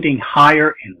trending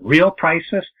higher in real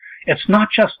prices. It's not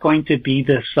just going to be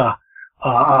this,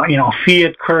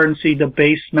 fiat currency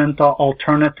debasement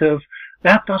alternative.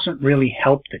 That doesn't really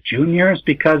help the juniors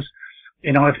because,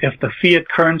 if the fiat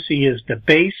currency is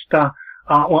debased, the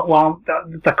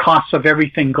costs of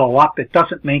everything go up. It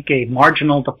doesn't make a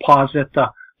marginal deposit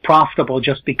profitable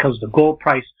just because the gold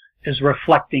price is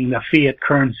reflecting the fiat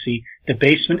currency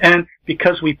debasement. And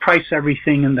because we price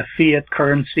everything in the fiat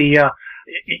currency,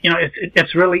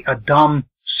 it's really a dumb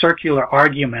circular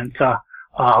argument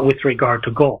with regard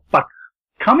to gold. But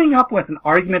coming up with an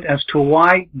argument as to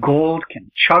why gold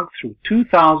can chug through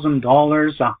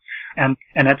 $2,000 and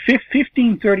at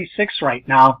 $1,536 right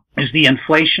now is the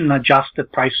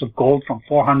inflation-adjusted price of gold from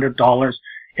 $400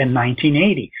 in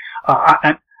 1980.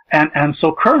 And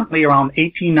so currently around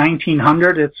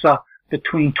 $1,900, it's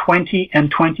between 20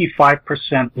 and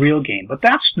 25% real gain. But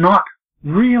that's not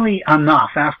really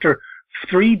enough. After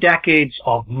 3 decades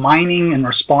of mining in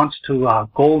response to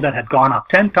gold that had gone up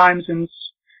 10 times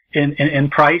in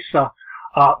price,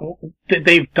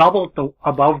 they've doubled the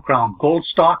above ground gold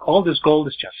stock. All this gold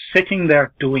is just sitting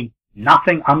there doing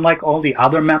nothing, unlike all the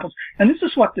other metals. And this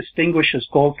is what distinguishes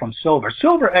gold from silver.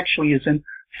 Silver actually is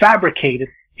fabricated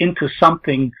into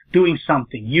doing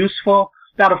something useful.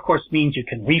 That, of course, means you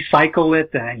can recycle it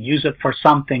and use it for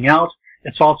something else.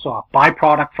 It's also a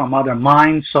byproduct from other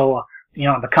mines, so,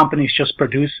 the companies just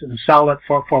produce and sell it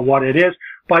for what it is.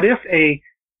 But if a,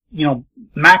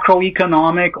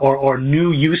 macroeconomic or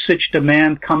new usage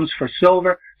demand comes for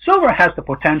silver has the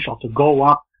potential to go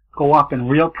up in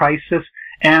real prices,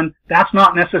 and that's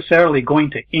not necessarily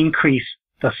going to increase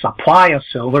the supply of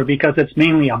silver because it's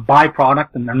mainly a byproduct,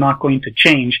 and they're not going to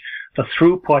change the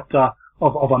throughput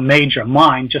of a major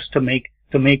mine just to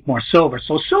make more silver.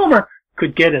 So silver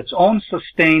could get its own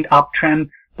sustained uptrend,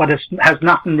 but it has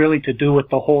nothing really to do with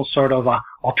the whole sort of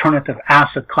alternative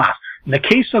asset class. In the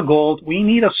case of gold, we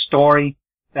need a story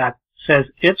that says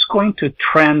it's going to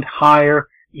trend higher,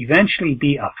 eventually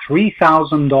be a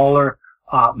 $3,000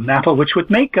 metal, which would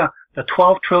make the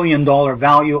 $12 trillion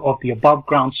value of the above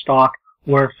ground stock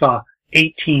worth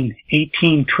 $18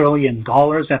 trillion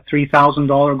at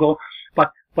 $3,000 gold.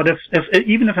 But if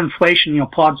even if inflation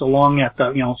plods along at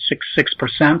the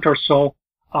 6% or so,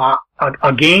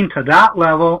 a gain to that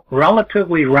level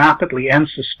relatively rapidly and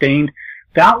sustained,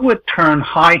 that would turn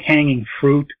high-hanging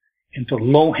fruit into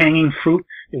low-hanging fruit.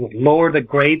 It would lower the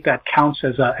grade that counts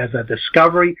as a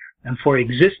discovery. And for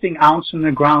existing ounce in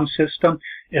the ground system,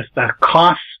 if the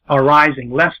costs are rising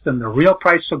less than the real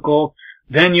price of gold,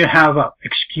 then you have an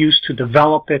excuse to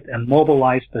develop it and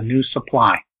mobilize the new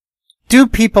supply. Do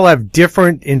people have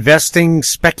different investing,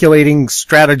 speculating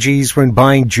strategies when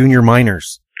buying junior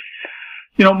miners?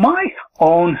 My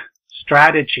own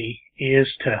strategy is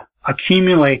to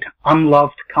accumulate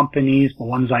unloved companies, the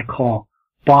ones I call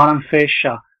bottom fish,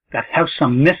 that have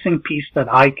some missing piece that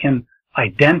I can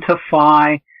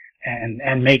identify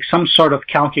and make some sort of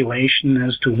calculation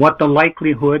as to what the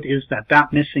likelihood is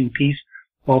that missing piece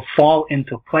will fall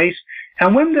into place.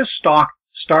 And when this stock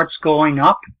starts going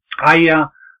up, I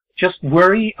just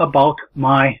worry about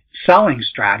my selling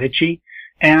strategy,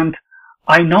 and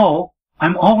I know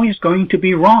I'm always going to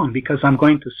be wrong because I'm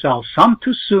going to sell some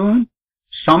too soon,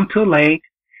 some too late,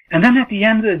 and then at the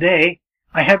end of the day,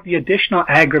 I have the additional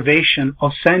aggravation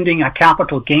of sending a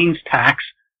capital gains tax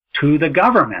to the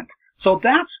government. So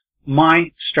that's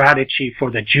my strategy for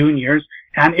the juniors,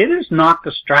 and it is not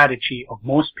the strategy of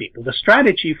most people. The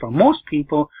strategy for most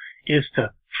people is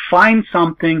to find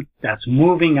something that's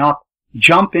moving up,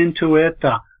 jump into it,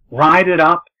 ride it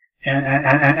up,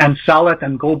 and sell it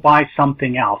and go buy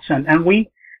something else. And we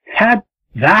had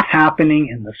that happening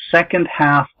in the second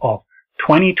half of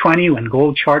 2020 when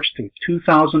gold charged through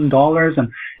 $2,000,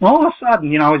 and all of a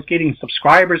sudden, I was getting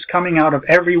subscribers coming out of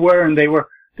everywhere, and they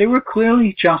were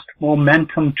clearly just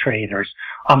momentum traders.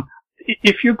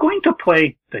 If you're going to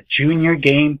play the junior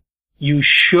game, you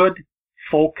should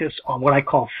focus on what I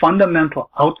call fundamental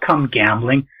outcome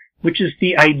gambling, which is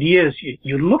the idea is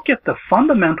you look at the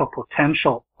fundamental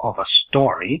potential of a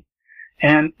story,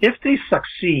 and if they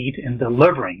succeed in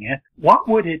delivering it, what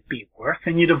would it be worth?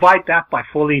 And you divide that by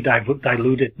fully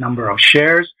diluted number of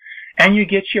shares, and you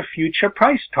get your future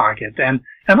price target. And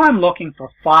I'm looking for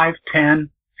 5, 10,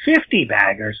 50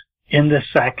 baggers in this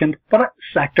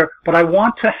sector, but I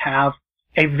want to have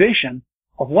a vision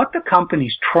of what the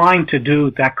company's trying to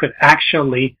do that could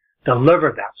actually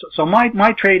deliver that. So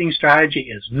my trading strategy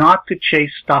is not to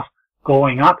chase stuff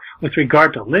going up. With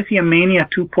regard to Lithium Mania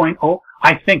 2.0,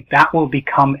 I think that will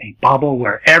become a bubble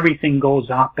where everything goes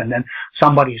up, and then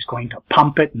somebody's going to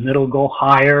pump it and it'll go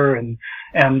higher, and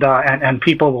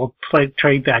people will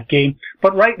trade that game.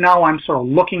 But right now I'm sort of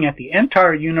looking at the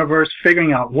entire universe,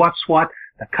 figuring out what's what.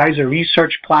 The Kaiser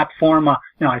research platform, I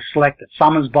selected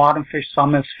some as bottom fish,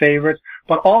 some as favorites,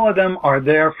 but all of them are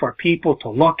there for people to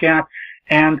look at.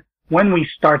 And when we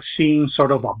start seeing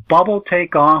sort of a bubble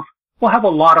take off, we'll have a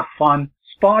lot of fun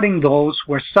spotting those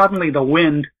where suddenly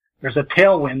there's a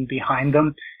tailwind behind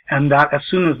them, and that as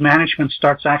soon as management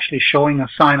starts actually showing a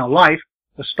sign of life,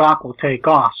 the stock will take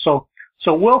off. So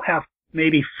we'll have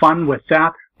maybe fun with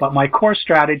that, but my core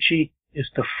strategy is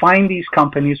to find these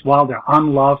companies while they're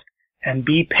unloved and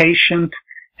be patient,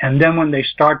 and then when they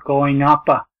start going up,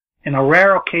 in a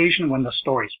rare occasion when the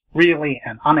story's really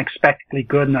and unexpectedly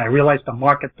good and I realize the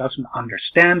market doesn't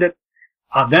understand it,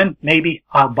 then maybe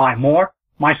I'll buy more.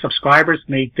 My subscribers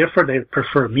may differ. They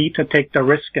prefer me to take the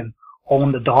risk and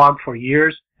own the dog for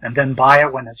years and then buy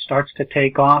it when it starts to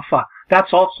take off.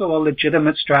 That's also a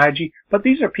legitimate strategy, but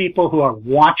these are people who are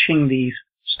watching these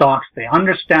stocks. They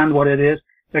understand what it is.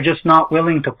 They're just not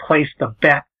willing to place the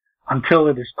bet until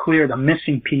it is clear the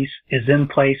missing piece is in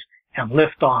place and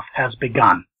liftoff has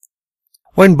begun.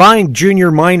 When buying junior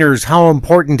miners, how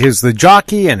important is the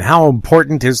jockey and how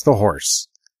important is the horse?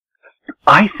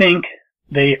 I think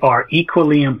they are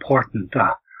equally important.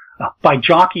 By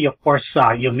jockey, of course,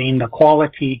 you mean the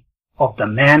quality of the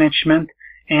management.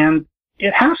 And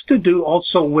it has to do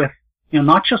also with,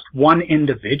 not just one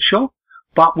individual,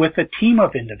 but with a team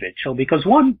of individuals, because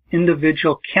one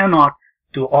individual cannot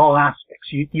do all aspects.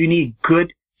 You need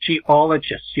good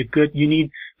geologists. You need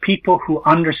people who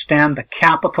understand the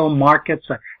capital markets,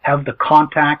 have the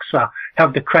contacts,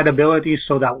 have the credibility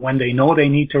so that when they know they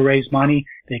need to raise money,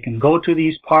 they can go to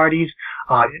these parties.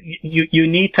 You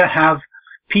need to have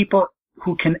people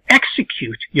who can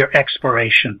execute your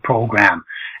exploration program.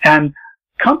 And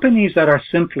companies that are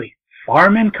simply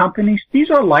farm-in companies, these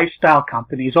are lifestyle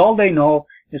companies. All they know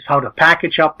is how to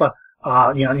package up the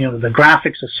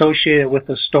graphics associated with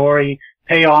the story,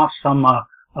 pay off some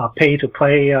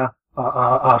pay-to-play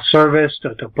service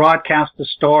to broadcast the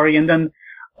story, and then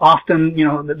often,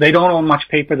 they don't own much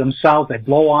paper themselves. They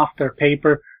blow off their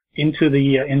paper into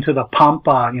the pump.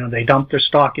 They dump their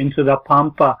stock into the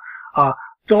pump.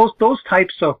 Those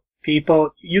types of people,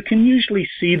 you can usually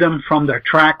see them from their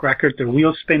track record, their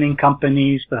wheel spinning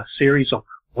companies, the series of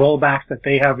rollbacks that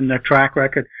they have in their track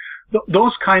record.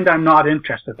 Those kind I'm not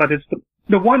interested, but it's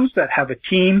the ones that have a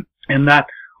team and that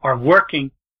are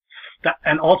working.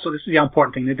 And also, this is the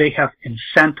important thing, that they have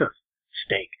incentive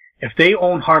stake. If they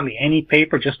own hardly any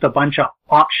paper, just a bunch of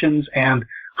options and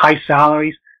high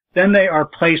salaries, then they are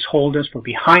placeholders for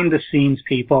behind the scenes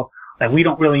people that we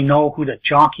don't really know who the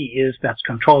jockey is that's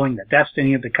controlling the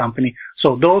destiny of the company.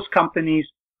 So those companies,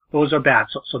 those are bad.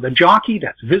 So the jockey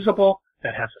that's visible,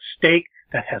 that has a stake,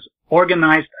 that has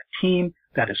organized a team,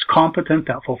 that is competent,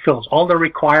 that fulfills all the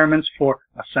requirements for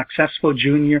a successful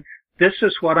junior, this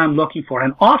is what I'm looking for.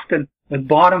 And often with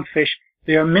bottom fish,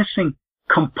 they are missing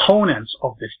components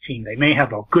of this team. They may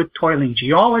have a good toiling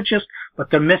geologist,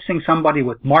 but they're missing somebody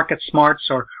with market smarts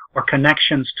or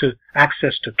connections to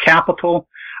access to capital.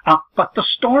 But the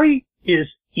story is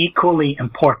equally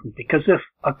important, because if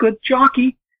a good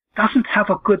jockey doesn't have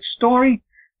a good story,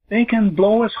 they can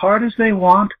blow as hard as they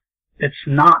want. The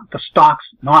stock's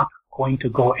not going to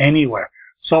go anywhere.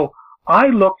 So I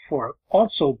look for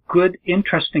also good,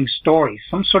 interesting stories,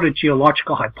 some sort of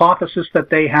geological hypothesis that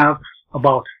they have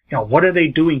about, what are they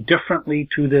doing differently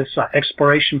to this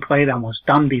exploration play than was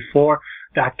done before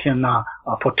that can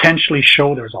potentially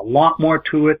show there's a lot more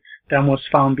to it than was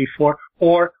found before.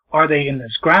 Or are they in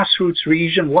this grassroots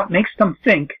region? What makes them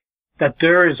think that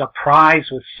there is a prize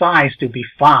with size to be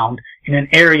found in an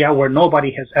area where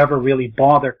nobody has ever really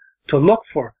bothered to look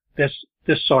for this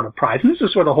sort of prize? And this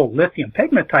is where the whole lithium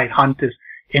pegmatite hunt is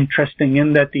interesting,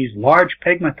 in that these large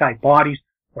pegmatite bodies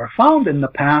were found in the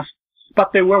past,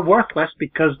 but they were worthless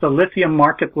because the lithium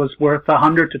market was worth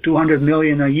 100 to 200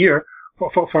 million a year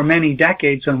for many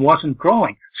decades and wasn't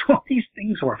growing. So these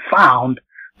things were found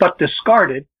but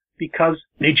discarded because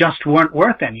they just weren't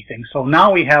worth anything. So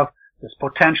now we have this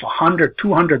potential 100,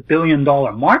 200 billion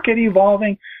dollar market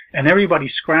evolving, and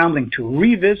everybody's scrambling to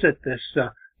revisit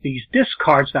these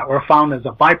discards that were found as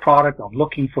a byproduct of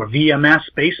looking for VMS,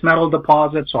 base metal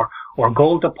deposits, or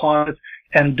gold deposits,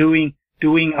 and doing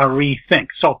a rethink.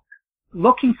 So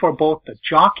looking for both the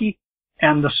jockey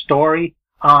and the story.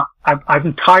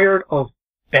 I'm tired of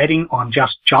betting on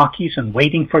just jockeys and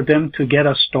waiting for them to get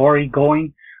a story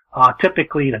going.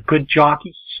 Typically, the good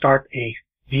jockeys start a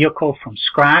vehicle from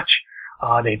scratch.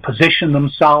 They position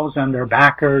themselves and their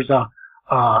backers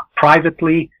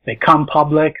privately. They come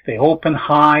public. They open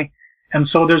high. And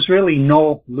so there's really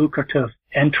no lucrative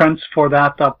entrance for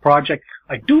that project.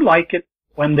 I do like it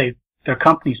when their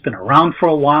company's been around for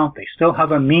a while. They still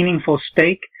have a meaningful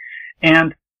stake.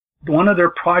 And one of their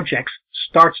projects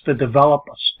starts to develop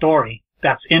a story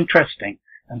that's interesting.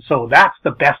 And so that's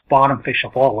the best bottom fish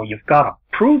of all, where you've got a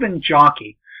proven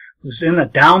jockey who's in a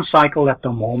down cycle at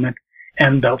the moment,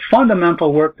 and the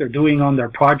fundamental work they're doing on their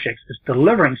projects is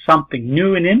delivering something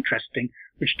new and interesting,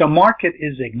 which the market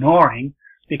is ignoring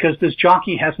because this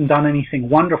jockey hasn't done anything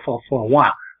wonderful for a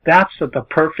while. That's the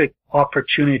perfect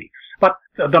opportunity. But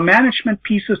the management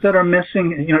pieces that are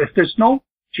missing, if there's no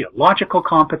geological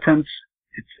competence,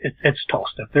 it's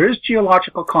toast. If there is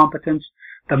geological competence,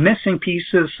 the missing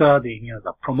pieces,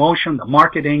 the promotion, the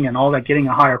marketing, and all that, getting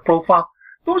a higher profile,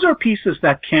 those are pieces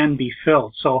that can be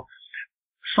filled. So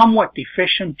somewhat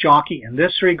deficient jockey in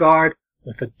this regard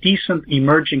with a decent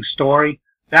emerging story,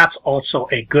 that's also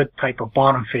a good type of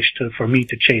bottom fish for me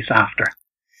to chase after.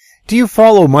 Do you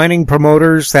follow mining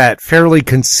promoters that fairly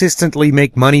consistently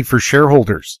make money for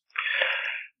shareholders?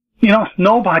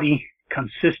 Nobody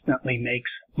consistently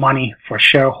makes money for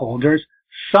shareholders.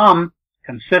 Some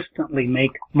consistently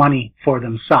make money for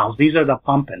themselves. These are the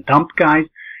pump and dump guys,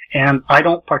 and I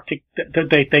don't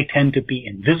they tend to be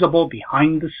invisible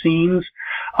behind the scenes.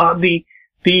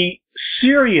 The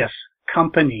serious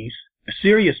companies,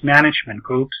 serious management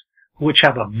groups which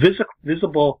have a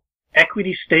visible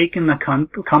equity stake in the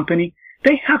company,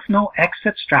 they have no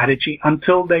exit strategy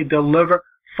until they deliver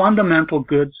fundamental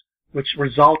goods which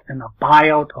result in a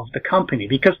buyout of the company,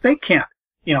 because they can't,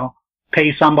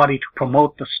 pay somebody to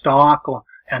promote the stock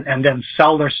and then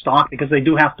sell their stock, because they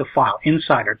do have to file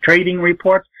insider trading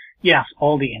reports. Yes,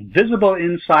 all the invisible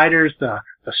insiders, the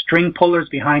string pullers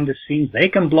behind the scenes, they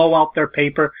can blow out their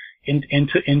paper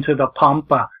into the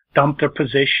pump, dump their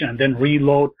position, and then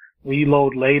reload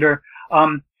later.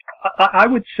 I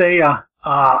would say,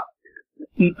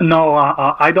 no,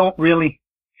 I don't really.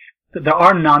 There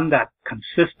are none that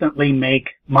consistently make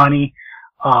money,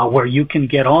 where you can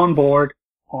get on board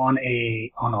on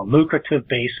a lucrative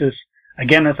basis.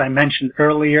 Again, as I mentioned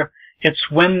earlier,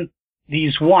 it's when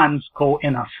these ones go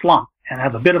in a slump and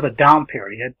have a bit of a down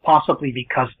period, possibly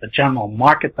because the general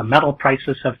market, the metal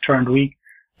prices have turned weak.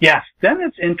 Yes, then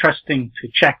it's interesting to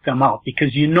check them out,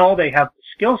 because they have the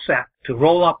skill set to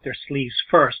roll up their sleeves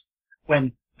first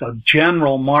when the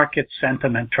general market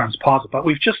sentiment turns positive. But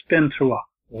we've just been through a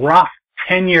rough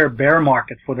 10-year bear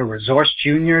market for the resource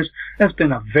juniors. It's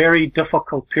been a very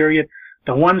difficult period.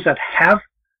 The ones that have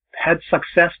had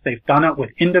success, they've done it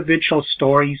with individual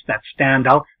stories that stand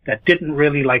out, that didn't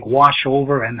really wash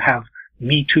over and have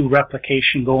Me Too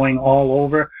replication going all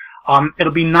over.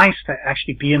 It'll be nice to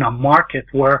actually be in a market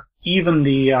where even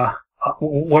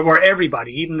where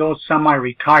everybody, even those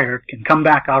semi-retired, can come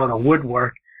back out of the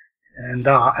woodwork and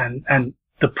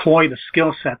deploy the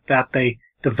skill set that they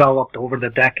developed over the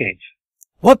decades.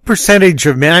 What percentage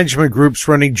of management groups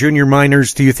running junior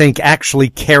miners do you think actually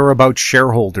care about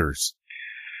shareholders?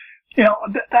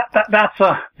 That's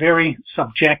a very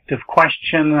subjective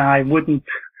question. I wouldn't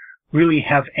really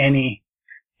have any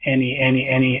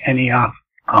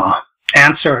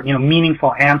answer,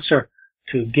 meaningful answer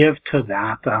to give to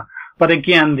that. But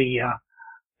again,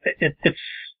 it's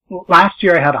last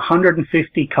year I had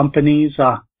 150 companies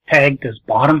tagged as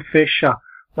bottom fish.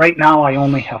 Right now I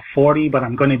only have 40, but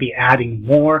I'm going to be adding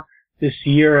more this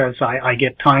year as I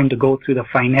get time to go through the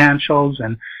financials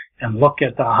and look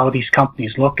at how these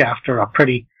companies look after a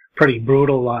pretty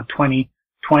brutal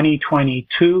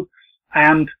 2022.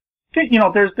 And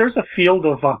there's a field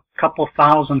of a couple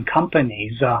thousand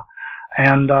companies,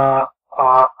 and I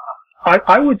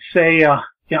would say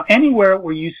anywhere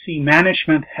where you see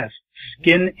management has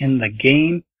skin in the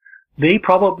game, they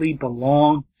probably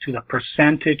belong to the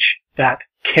percentage that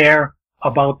care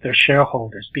about their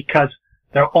shareholders, because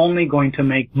they're only going to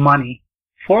make money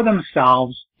for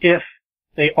themselves if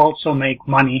they also make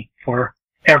money for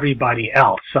everybody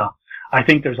else. I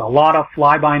think there's a lot of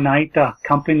fly-by-night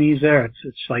companies there.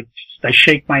 It's like I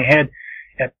shake my head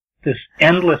at this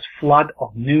endless flood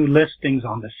of new listings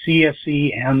on the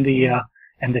CSE and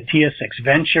the TSX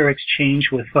Venture Exchange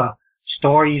with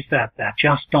stories that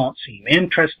just don't seem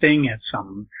interesting. It's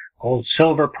some old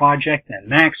silver project in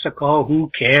Mexico. Who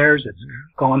cares? It's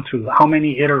gone through how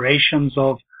many iterations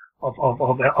of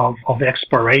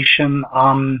exploration.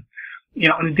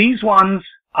 These ones,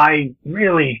 I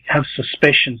really have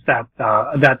suspicions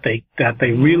that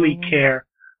they really care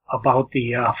about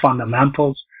the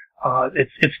fundamentals.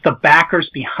 It's the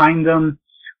backers behind them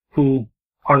who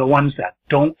are the ones that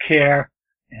don't care,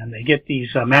 and they get these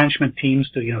management teams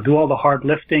to do all the hard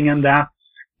lifting, and that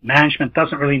management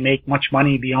doesn't really make much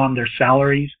money beyond their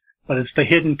salaries, but it's the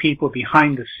hidden people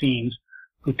behind the scenes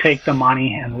who take the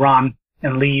money and run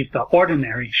and leave the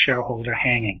ordinary shareholder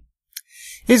hanging.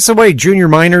 It's the way junior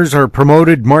miners are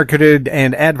promoted, marketed,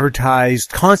 and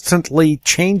advertised constantly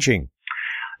changing.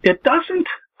 It doesn't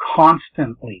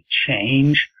constantly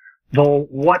change, though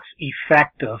what's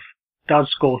effective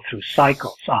does go through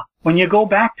cycles. When you go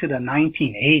back to the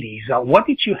 1980s, what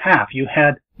did you have? You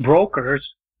had brokers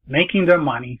making their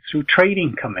money through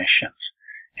trading commissions,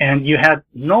 and you had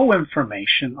no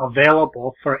information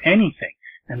available for anything.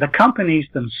 And the companies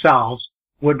themselves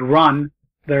would run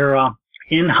their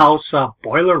in-house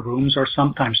boiler rooms, or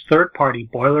sometimes third-party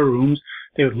boiler rooms.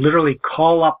 They would literally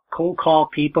cold call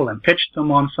people and pitch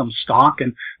them on some stock,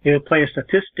 and they would play a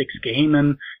statistics game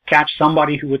and catch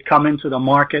somebody who would come into the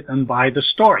market and buy the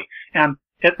story. And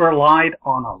it relied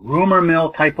on a rumor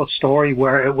mill type of story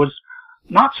where it was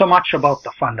not so much about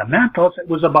the fundamentals. It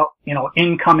was about,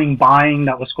 incoming buying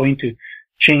that was going to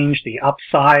change the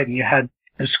upside, and you had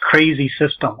this crazy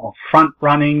system of front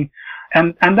running.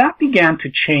 And that began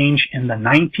to change in the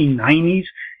 1990s.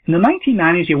 In the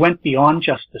 1990s, you went beyond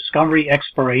just discovery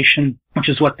exploration, which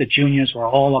is what the juniors were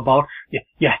all about.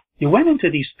 You went into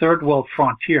these third world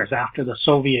frontiers after the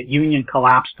Soviet Union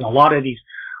collapsed, and a lot of these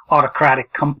autocratic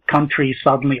countries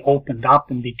suddenly opened up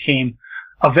and became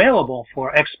available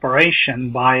for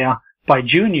exploration by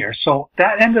Junior. So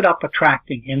that ended up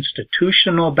attracting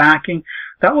institutional backing.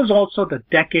 That was also the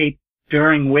decade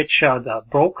during which the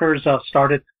brokers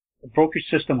started. The brokerage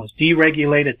system was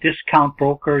deregulated. Discount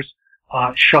brokers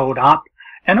showed up.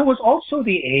 And it was also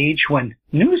the age when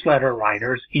newsletter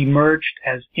writers emerged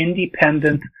as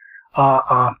independent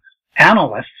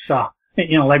analysts,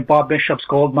 like Bob Bishop's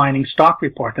Gold Mining Stock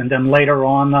Report, and then later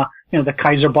on, the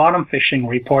Kaiser Bottom Fishing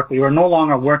Report. We were no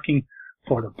longer working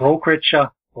for the brokerage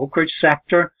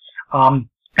sector,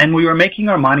 and we were making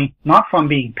our money not from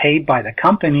being paid by the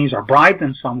companies or bribed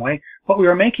in some way, but we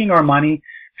were making our money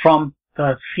from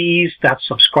the fees that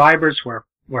subscribers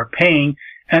were paying.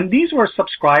 And these were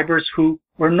subscribers who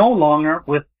were no longer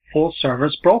with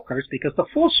full-service brokers, because the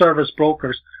full-service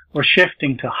brokers were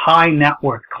shifting to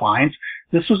high-net-worth clients.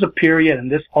 This was a period,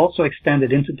 and this also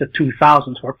extended into the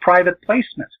 2000s, where private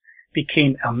placements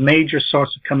became a major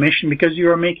source of commission, because you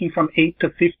were making from 8 to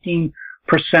 15%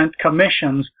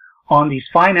 commissions on these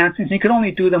financings. You could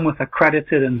only do them with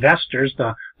accredited investors,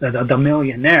 the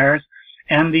millionaires,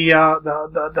 and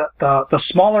the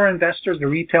smaller investors, the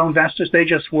retail investors, they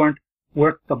just weren't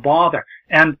worth the bother.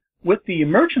 And with the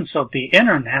emergence of the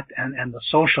internet and the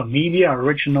social media,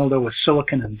 original there was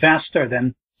Silicon Investor,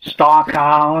 then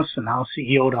Stockhouse, and now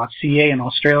CEO.ca in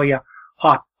Australia,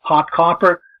 Hot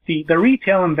Copper. The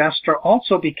retail investor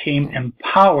also became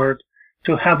empowered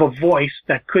to have a voice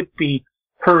that could be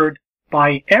heard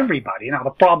by everybody. Now, the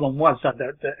problem was that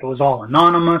it was all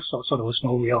anonymous, so there was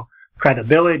no real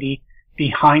credibility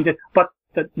behind it. But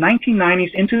the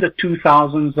 1990s into the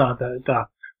 2000s, the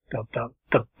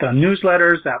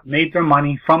newsletters that made their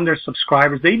money from their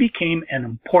subscribers, they became an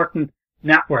important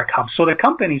network hub. So the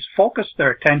companies focused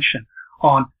their attention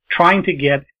on trying to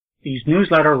get these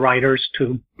newsletter writers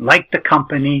to like the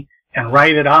company and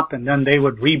write it up, and then they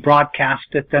would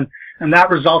rebroadcast it. And that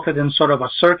resulted in sort of a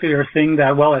circular thing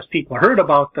that, well, as people heard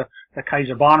about the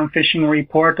Kaiser Bottom Fishing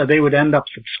Report, they would end up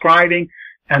subscribing,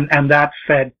 and that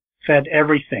fed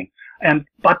everything.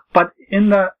 But in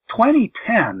the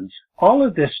 2010s, all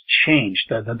of this changed.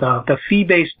 The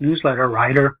fee-based newsletter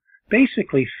writer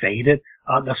basically faded.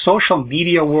 The social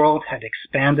media world had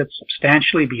expanded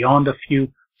substantially beyond a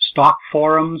few stock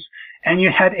forums, and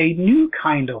you had a new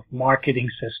kind of marketing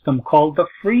system called the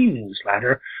free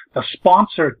newsletter, the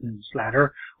sponsored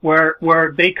newsletter,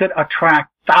 where they could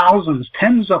attract thousands,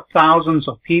 tens of thousands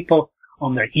of people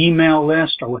on their email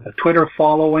list or with a Twitter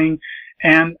following,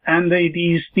 and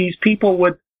these people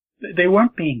they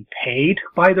weren't being paid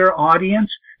by their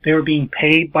audience, they were being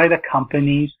paid by the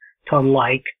companies to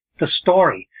like the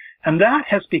story. And that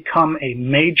has become a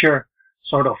major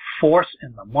sort of force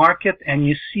in the market, and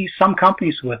you see some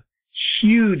companies with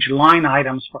huge line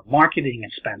items for marketing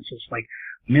expenses, like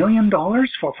 $1 million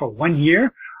for 1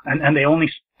 year, and they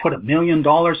only put $1 million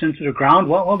into the ground.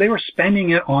 Well, they were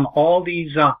spending it on all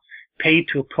these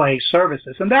pay-to-play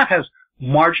services, and that has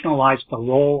marginalized the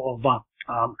role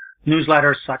of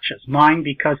newsletters such as mine,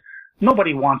 because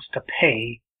nobody wants to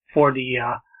pay for the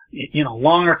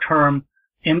longer-term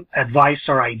advice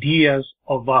or ideas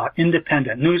of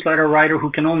independent newsletter writer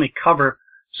who can only cover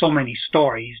so many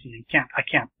stories. I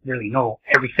can't really know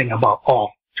everything about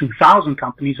all 2,000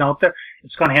 companies out there.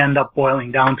 It's going to end up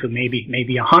boiling down to maybe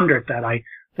 100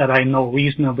 that I know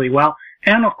reasonably well.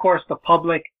 And of course, the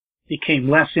public became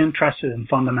less interested in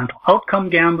fundamental outcome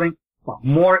gambling, but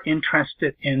more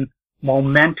interested in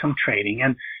momentum trading.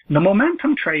 And the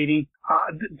momentum trading,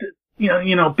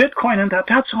 Bitcoin and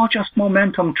that's all just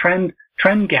momentum trend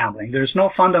gambling. There's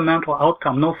no fundamental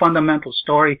outcome, no fundamental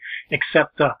story,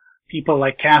 except people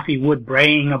like Cathie Wood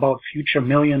braying about future $1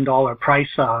 million price,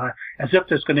 as if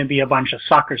there's going to be a bunch of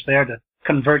suckers there to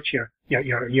convert your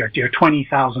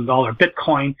 $20,000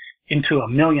 Bitcoin into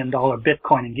 $1 million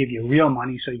Bitcoin and give you real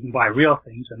money so you can buy real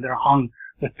things. And they're hung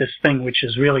with this thing, which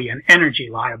is really an energy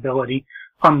liability,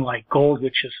 unlike gold,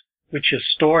 which is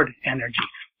stored energy.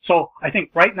 So I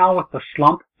think right now with the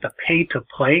slump, the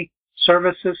pay-to-play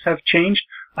services have changed.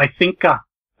 I think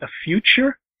the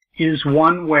future is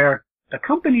one where the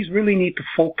companies really need to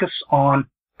focus on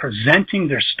presenting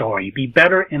their story, be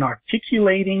better in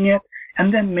articulating it,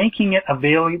 and then making it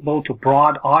available to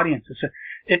broad audiences.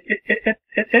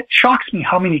 It shocks me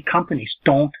how many companies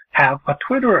don't have a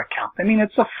Twitter account. I mean,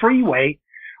 it's a free way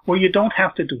where you don't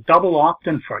have to do double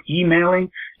opt-in for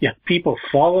emailing, yet people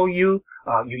follow you.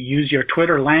 You use your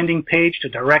Twitter landing page to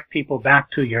direct people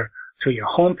back to your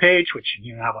homepage, which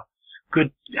you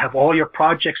have all your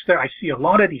projects there. I see a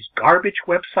lot of these garbage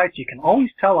websites. You can always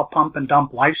tell a pump and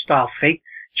dump lifestyle fake,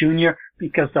 Junior,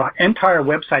 because the entire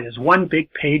website is one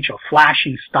big page of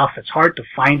flashing stuff. It's hard to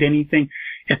find anything.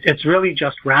 It's really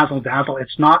just razzle dazzle.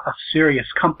 It's not a serious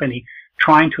company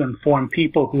trying to inform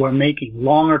people who are making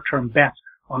longer-term bets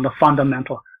on the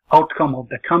fundamental outcome of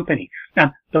the company.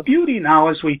 And the beauty now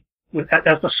is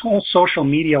as the whole social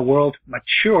media world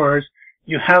matures,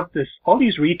 you have all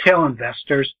these retail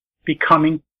investors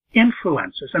becoming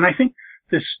influencers. And I think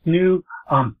this new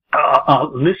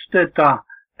listed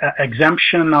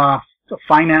exemption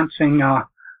financing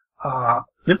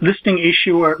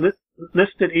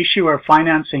listed issuer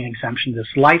financing exemption, this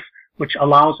life which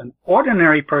allows an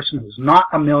ordinary person who's not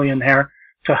a millionaire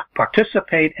to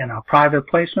participate in a private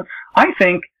placement, I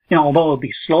think, although it'll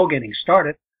be slow getting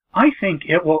started, I think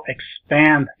it will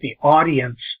expand the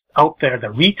audience out there,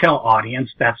 the retail audience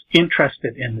that's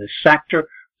interested in this sector,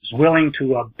 is willing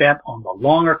to bet on the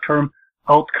longer term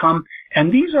outcome.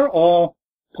 And these are all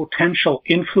potential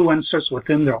influencers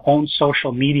within their own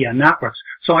social media networks.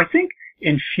 So I think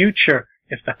in future,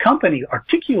 if the company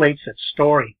articulates its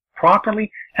story properly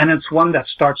and it's one that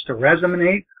starts to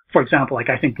resonate, for example, like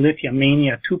I think Lithium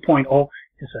Mania 2.0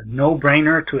 is a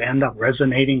no-brainer to end up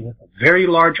resonating with a very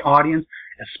large audience,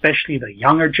 especially the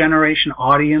younger generation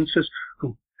audiences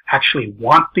who actually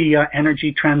want the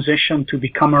energy transition to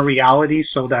become a reality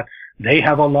so that they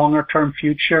have a longer-term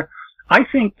future. I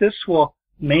think this will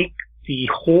make the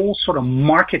whole sort of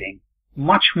marketing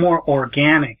much more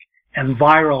organic and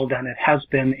viral than it has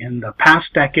been in the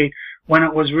past decade, when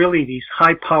it was really these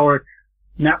high-powered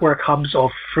network hubs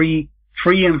of free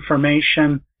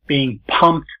information being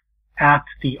pumped at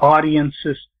the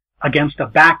audiences against a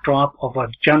backdrop of a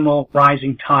general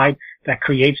rising tide that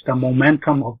creates the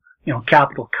momentum of,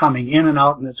 capital coming in and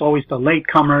out. And it's always the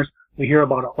latecomers we hear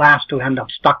about it last who end up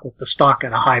stuck with the stock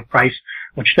at a high price,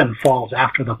 which then falls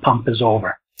after the pump is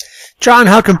over. John,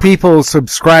 how can people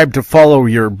subscribe to follow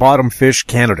your bottom fish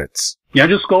candidates? Yeah,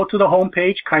 just go to the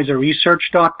homepage,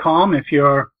 kaiserresearch.com. If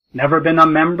you've never been a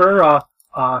member,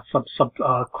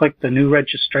 click the new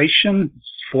registration.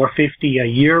 It's $450 a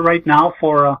year right now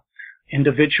for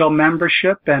individual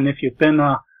membership. And if you've been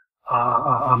a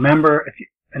member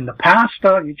in the past,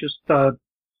 you just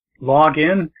log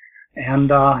in, and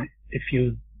if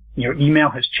your email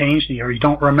has changed or you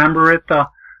don't remember it,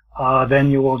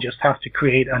 then you will just have to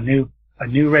create a new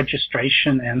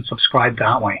registration and subscribe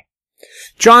that way.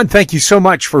 John, thank you so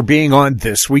much for being on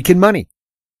This Week in Money.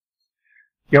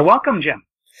 You're welcome, Jim.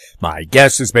 My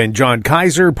guest has been John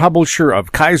Kaiser, publisher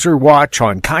of Kaiser Watch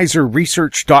on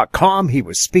KaiserResearch.com. He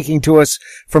was speaking to us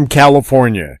from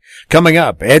California. Coming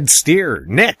up, Ed Steer,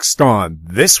 next on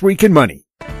This Week in Money.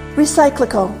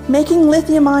 Recyclico, making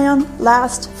lithium-ion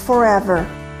last forever.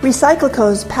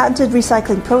 Recyclico's patented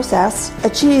recycling process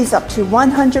achieves up to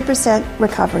 100%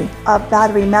 recovery of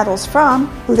battery metals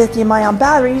from lithium-ion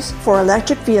batteries for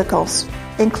electric vehicles,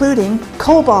 including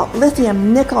cobalt,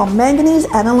 lithium, nickel, manganese,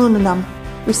 and aluminum.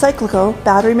 Recyclico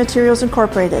Battery Materials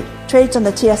Incorporated trades on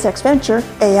the TSX Venture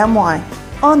AMY,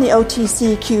 on the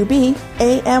OTCQB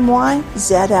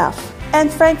AMYZF,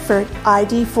 and Frankfurt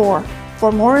ID4.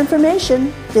 For more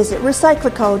information, visit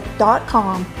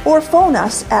recyclicode.com or phone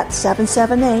us at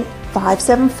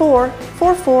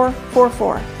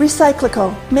 778-574-4444.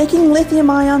 Recyclico, making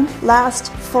lithium-ion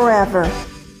last forever.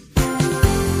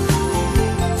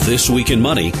 This Week in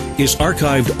Money is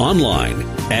archived online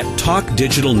at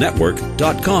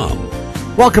talkdigitalnetwork.com.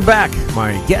 Welcome back.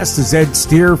 My guest is Ed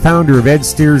Steer, founder of Ed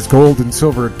Steer's Gold and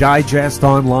Silver Digest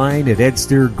online at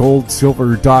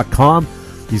edsteergoldsilver.com.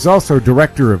 He's also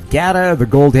director of GATA, the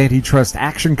Gold Antitrust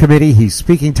Action Committee. He's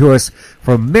speaking to us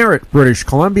from Merritt, British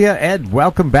Columbia. Ed,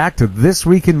 welcome back to This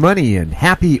Week in Money, and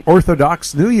happy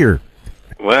Orthodox New Year.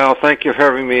 Well, thank you for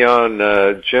having me on,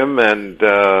 Jim, and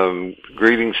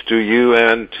greetings to you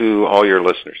and to all your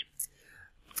listeners.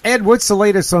 Ed, what's the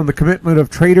latest on the commitment of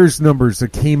traders numbers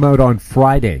that came out on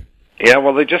Friday? Yeah,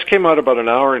 well, they just came out about an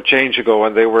hour and change ago,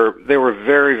 and they were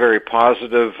very, very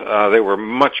positive. They were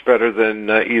much better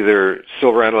than either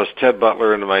silver analyst Ted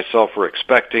Butler and myself were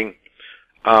expecting.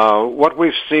 What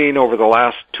we've seen over the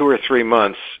last 2 or 3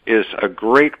 months is a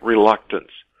great reluctance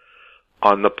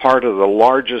on the part of the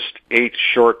largest 8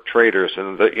 short traders,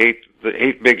 and the eight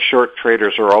big short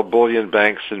traders are all bullion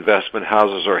banks, investment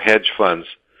houses, or hedge funds.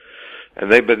 And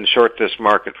they've been short this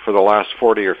market for the last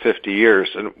 40 or 50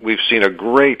 years, and we've seen a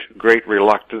great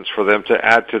reluctance for them to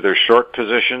add to their short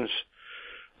positions,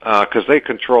 because they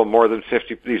control more than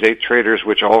 50, these 8 traders,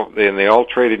 they all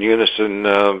trade in unison,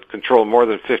 control more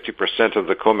than 50% of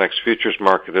the COMEX futures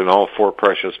market in all 4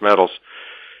 precious metals.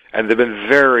 And they've been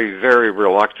very, very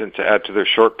reluctant to add to their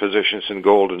short positions in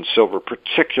gold and silver,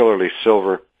 particularly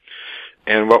silver.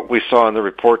 And what we saw in the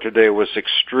report today was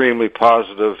extremely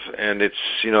positive, and it's,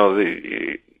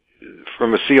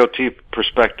 from a COT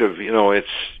perspective, we're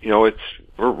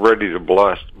ready to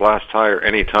blast higher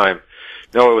anytime.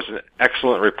 No, it was an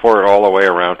excellent report all the way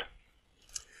around.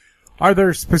 Are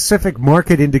there specific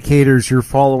market indicators you're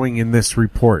following in this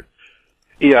report?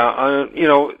 Yeah,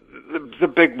 the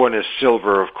big one is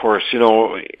silver, of course.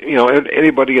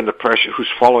 Anybody in who's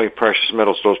following precious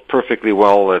metals knows perfectly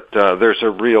well that there's a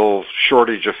real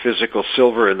shortage of physical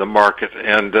silver in the market,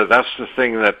 and that's the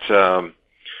thing that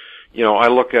I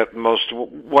look at most.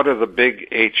 What are the big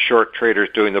 8 short traders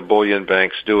doing? The bullion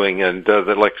banks doing, and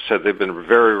like I said, they've been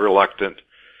very reluctant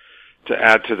to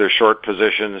add to their short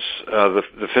positions.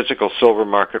 The physical silver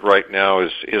market right now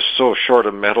is so short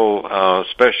of metal,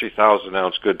 especially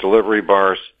 1,000-ounce good delivery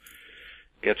bars.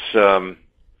 It's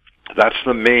that's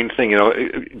the main thing.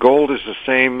 Gold is the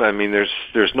same. I mean,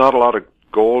 there's not a lot of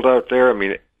gold out there. I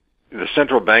mean, the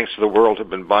central banks of the world have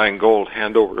been buying gold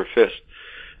hand over fist,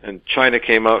 and China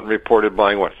came out and reported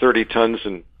buying 30 tons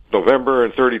in November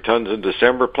and 30 tons in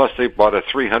December. Plus, they bought a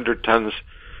 300 tons.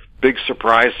 Big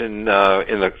surprise in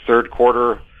the third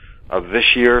quarter of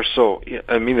this year. So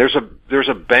I mean, there's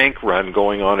a bank run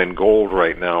going on in gold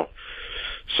right now.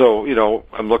 So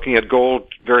I'm looking at gold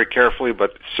very carefully,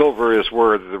 but silver is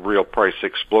where the real price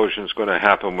explosion is going to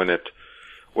happen when it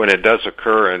does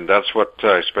occur, and that's what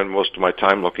I spend most of my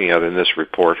time looking at in this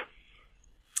report.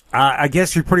 I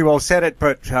guess you pretty well said it,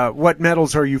 but what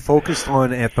metals are you focused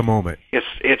on at the moment?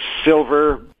 It's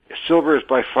silver. Silver is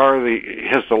by far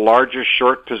has the largest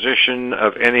short position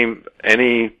of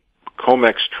any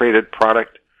COMEX traded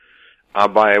product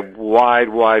by a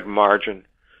wide margin.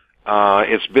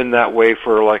 It's been that way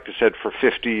for, like I said, for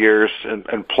 50 years,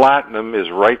 and platinum is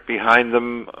right behind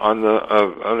them on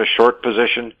a short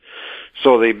position.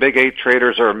 So the big 8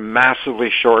 traders are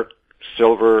massively short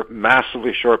silver,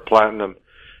 massively short platinum,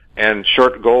 and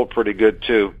short gold pretty good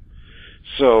too.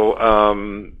 So,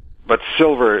 but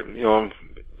silver,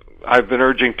 I've been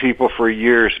urging people for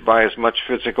years, buy as much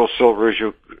physical silver as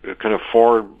you can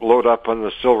afford, load up on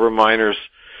the silver miners,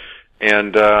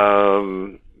 and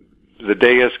the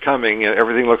day is coming.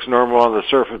 Everything looks normal on the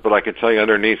surface, but I can tell you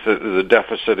underneath the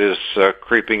deficit is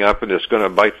creeping up, and it's going to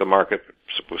bite the market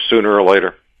sooner or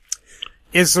later.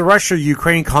 Is the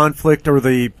Russia-Ukraine conflict or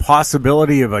the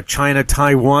possibility of a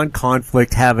China-Taiwan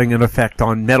conflict having an effect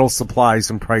on metal supplies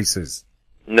and prices?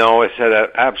 No, it's had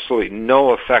absolutely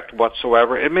no effect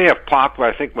whatsoever. It may have popped,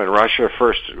 I think, when Russia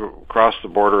first crossed the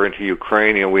border into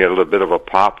Ukraine, we had a little bit of a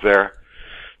pop there.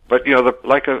 But,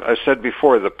 like I said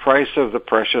before, the price of the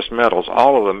precious metals,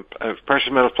 all of them,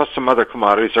 precious metals plus some other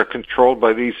commodities, are controlled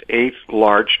by these 8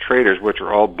 large traders, which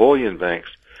are all bullion banks.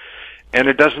 And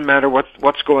it doesn't matter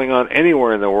what's going on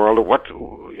anywhere in the world, or what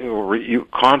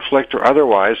conflict or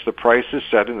otherwise, the price is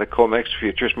set in the COMEX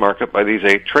futures market by these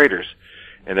 8 traders.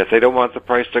 And if they don't want the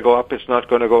price to go up, it's not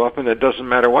going to go up, and it doesn't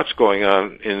matter what's going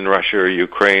on in Russia or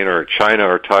Ukraine or China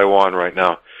or Taiwan right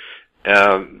now.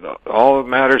 All that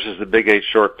matters is the big 8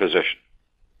 short position.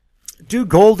 Do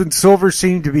gold and silver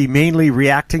seem to be mainly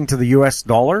reacting to the U.S.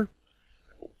 dollar?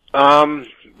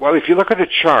 Well, if you look at the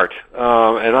chart,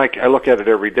 and I look at it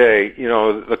every day,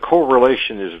 the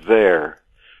correlation is there,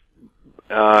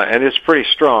 and it's pretty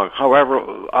strong.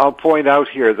 However, I'll point out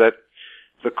here that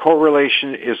the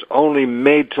correlation is only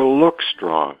made to look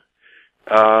strong.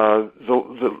 These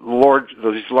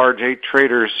large 8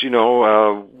 traders,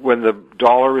 when the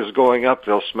dollar is going up,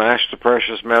 they'll smash the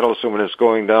precious metals, and when it's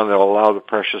going down, they'll allow the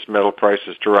precious metal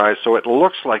prices to rise. So it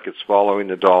looks like it's following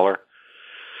the dollar.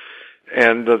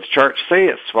 And the charts say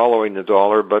it's following the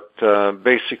dollar, but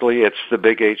basically it's the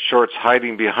big 8 shorts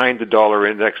hiding behind the dollar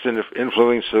index and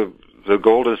influencing the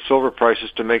gold and silver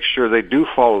prices to make sure they do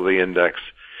follow the index.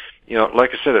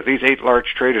 Like I said, if these 8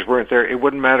 large traders weren't there, it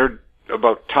wouldn't matter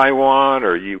about Taiwan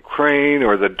or Ukraine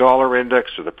or the dollar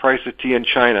index or the price of tea in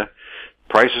China.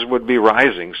 Prices would be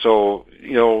rising. So,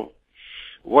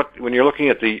 when you're looking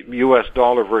at the U.S.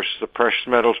 dollar versus the precious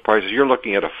metals prices, you're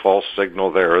looking at a false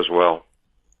signal there as well.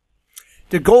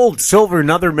 Do gold, silver, and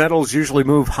other metals usually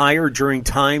move higher during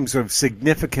times of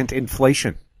significant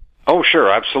inflation? Oh,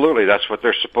 sure, absolutely. That's what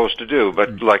they're supposed to do.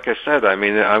 But like I said, I'm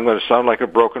going to sound like a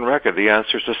broken record. The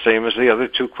answer is the same as the other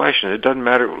 2 questions. It doesn't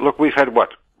matter. Look, we've had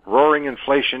roaring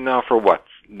inflation now for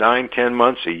 9-10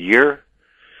 months, a year?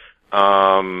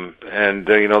 The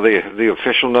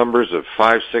official numbers of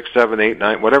 5, 6, 7, 8,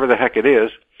 9, whatever the heck it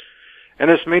is. And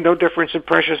it's made no difference in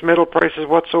precious metal prices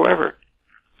whatsoever.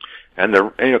 And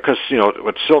because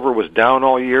what silver was down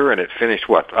all year, and it finished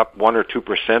up 1 or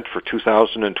 2% for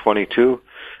 2022,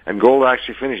 and gold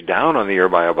actually finished down on the year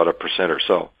by about 1% or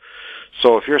so.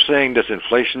 So if you're saying, does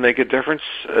inflation make a difference?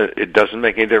 It doesn't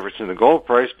make any difference in the gold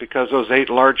price because those 8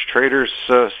 large traders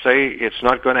say it's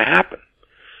not going to happen.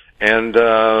 And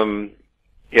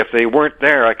if they weren't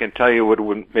there, I can tell you it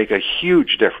would make a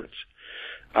huge difference.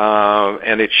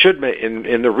 And it should make,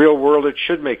 in the real world, it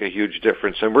should make a huge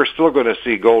difference. And we're still going to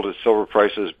see gold and silver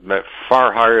prices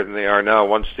far higher than they are now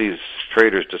once these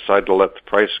traders decide to let the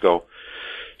price go.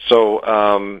 So,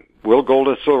 will gold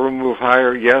and silver move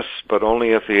higher? Yes, but only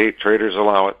if the 8 traders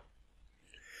allow it.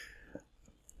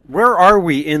 Where are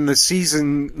we in the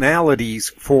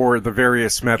seasonalities for the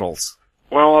various metals?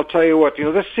 Well, I'll tell you what,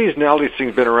 this seasonality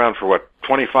thing's been around for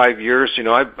 25 years.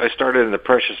 I started in the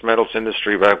precious metals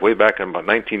industry way back in about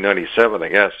 1997, I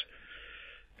guess.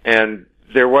 And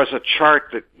there was a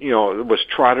chart that, was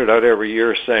trotted out every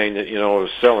year saying that,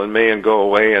 sell in May and go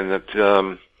away, and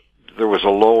that, there was a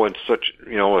low in such,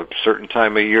 a certain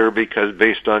time of year because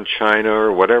based on China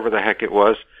or whatever the heck it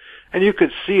was. And you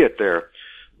could see it there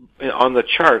on the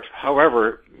chart.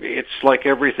 However, it's like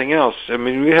everything else. I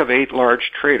mean, we have 8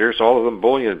 large traders, all of them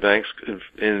bullion banks,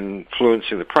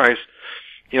 influencing the price.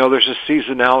 There's a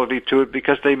seasonality to it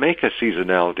because they make a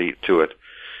seasonality to it.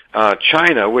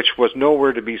 China, which was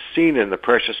nowhere to be seen in the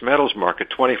precious metals market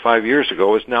 25 years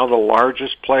ago, is now the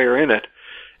largest player in it,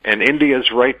 and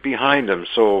India's right behind them.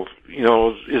 So,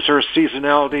 is there a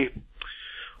seasonality?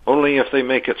 Only if they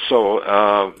make it so.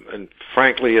 And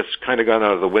frankly, it's kind of gone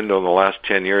out of the window in the last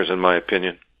 10 years, in my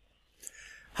opinion.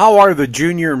 How are the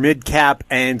junior, mid-cap,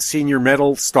 and senior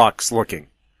metal stocks looking?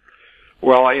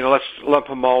 Well, let's lump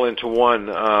them all into one.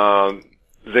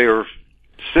 They're,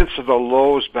 since the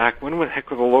lows back, when the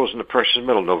heck were the lows in the precious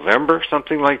metal? November,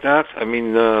 something like that? I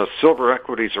mean, silver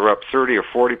equities are up 30 or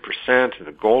 40%, and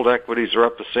the gold equities are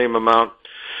up the same amount.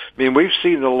 I mean, we've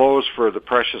seen the lows for the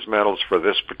precious metals for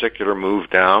this particular move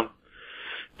down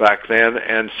back then,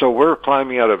 and so we're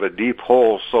climbing out of a deep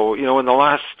hole. So, in the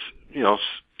last, 2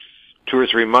 or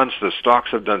 3 months, the stocks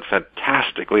have done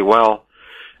fantastically well,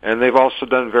 and they've also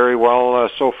done very well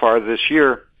so far this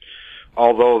year.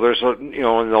 Although there's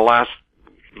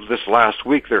this last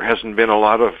week, there hasn't been a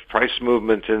lot of price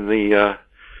movement in the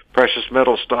precious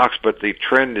metal stocks, but the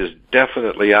trend is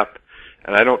definitely up.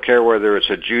 And I don't care whether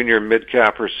it's a junior,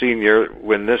 mid-cap, or senior,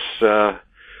 when this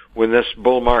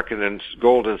bull market in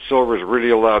gold and silver is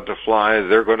really allowed to fly,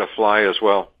 they're going to fly as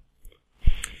well.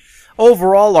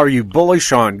 Overall, are you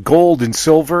bullish on gold and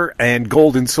silver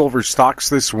stocks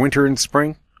this winter and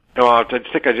spring? No, I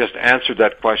think I just answered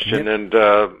that question, and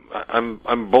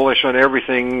I'm bullish on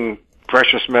everything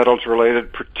precious metals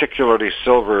related, particularly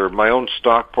silver. My own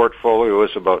stock portfolio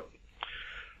is about,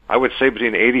 I would say,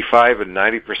 between 85 and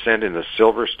 90% in the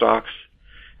silver stocks,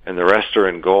 and the rest are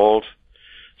in gold.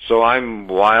 So I'm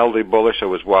wildly bullish. I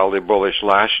was wildly bullish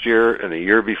last year, and the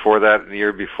year before that, and the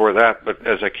year before that. But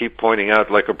as I keep pointing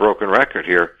out, like a broken record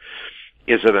here,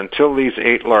 is that until these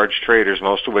 8 large traders,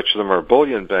 most of which of them are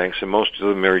bullion banks, and most of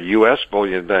them are U.S.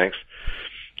 bullion banks,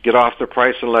 get off the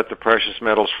price and let the precious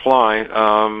metals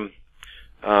fly,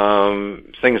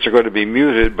 things are going to be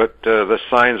muted, but the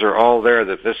signs are all there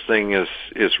that this thing is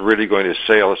really going to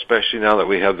sail, especially now that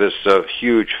we have this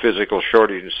huge physical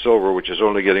shortage in silver, which is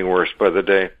only getting worse by the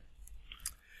day.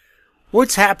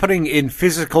 What's happening in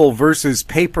physical versus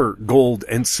paper gold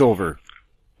and silver?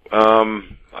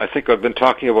 I think I've been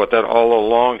talking about that all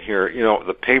along here.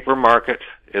 The paper market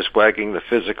is wagging the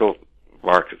physical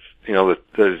market.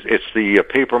 It's the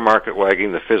paper market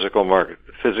wagging the physical market.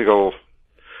 The physical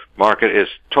market is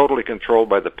totally controlled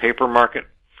by the paper market,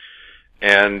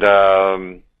 and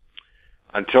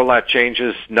until that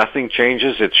changes, nothing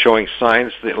changes. It's showing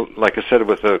signs that, like I said,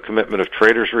 with the commitment of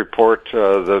traders report,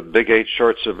 the big 8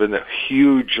 shorts have been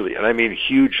hugely, and I mean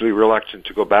hugely, reluctant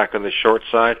to go back on the short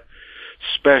side,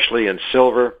 especially in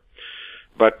silver.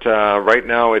 But right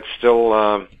now, it's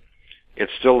still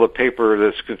the paper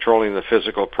that's controlling the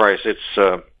physical price.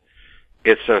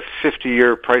 It's a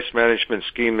 50-year price management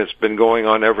scheme that's been going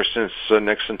on ever since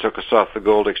Nixon took us off the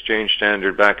gold exchange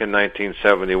standard back in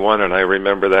 1971, and I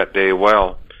remember that day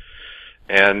well.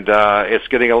 And it's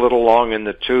getting a little long in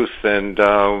the tooth, and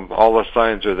all the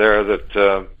signs are there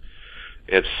that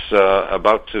it's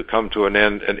about to come to an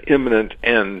end, an imminent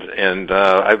end. And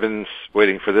I've been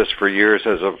waiting for this for years,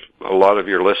 as of a lot of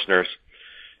your listeners,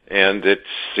 and it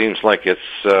seems like it's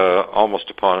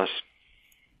almost upon us.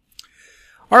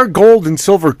 Are gold and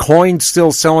silver coins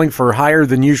still selling for higher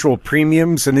than usual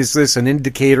premiums, and is this an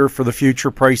indicator for the future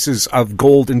prices of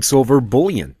gold and silver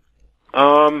bullion?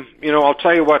 I'll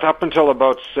tell you what, up until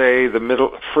about, say,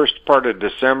 the first part of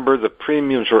December, the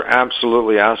premiums were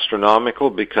absolutely astronomical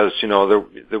because,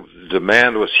 the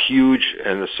demand was huge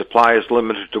and the supply is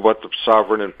limited to what the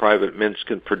sovereign and private mints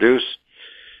can produce.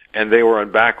 And they were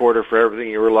on back order for everything.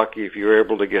 You were lucky if you were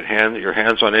able to get your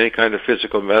hands on any kind of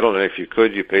physical metal, and if you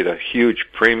could, you paid a huge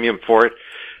premium for it.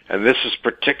 And this is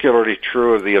particularly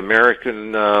true of the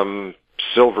American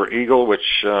Silver Eagle,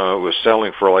 which was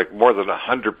selling for like more than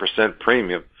 100%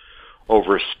 premium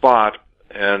over spot,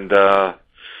 and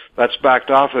that's backed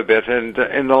off a bit. And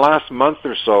in the last month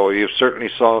or so, you've certainly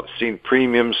seen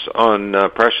premiums on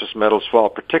precious metals fall,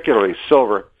 particularly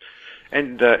silver.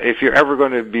 And if you're ever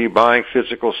going to be buying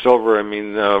physical silver, I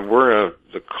mean, we're in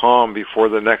the calm before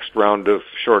the next round of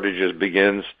shortages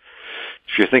begins.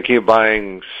 If you're thinking of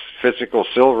buying physical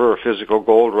silver or physical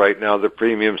gold right now, the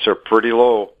premiums are pretty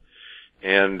low,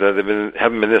 and haven't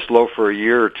been this low for a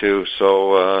year or two.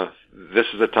 So this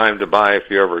is the time to buy if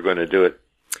you're ever going to do it.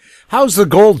 How's the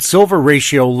gold-silver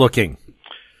ratio looking?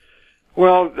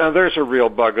 Well, now there's a real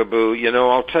bugaboo. You know,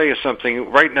 I'll tell you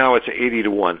something. Right now it's 80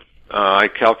 to 1. I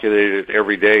calculated it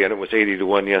every day, and it was 80 to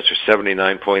 1, yes, or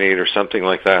 79.8 or something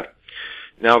like that.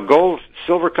 Now,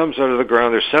 silver comes out of the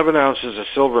ground. There's 7 ounces of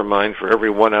silver mined for every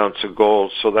 1 ounce of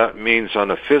gold, so that means on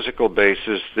a physical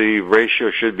basis, the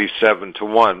ratio should be 7 to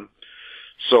 1.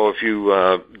 So if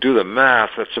you do the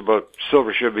math,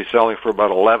 silver should be selling for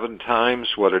about 11 times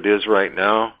what it is right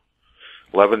now.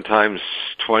 11 times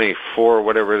 24,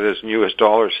 whatever it is in U.S.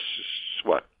 dollars,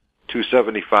 what,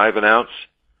 $275 an ounce?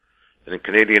 And in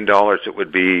Canadian dollars, it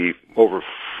would be over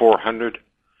 400.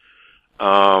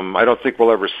 I don't think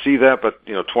we'll ever see that, but,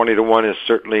 20 to 1 is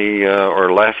certainly,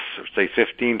 or less, say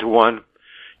 15 to 1.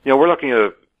 We're looking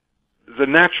at the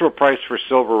natural price for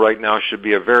silver right now should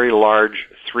be a very large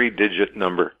 3-digit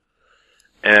number.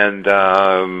 And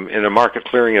in a market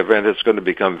clearing event, it's going to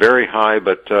become very high,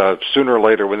 but sooner or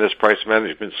later, when this price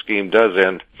management scheme does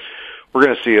end, we're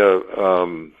going to see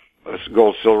a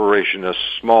gold-silver ratio, a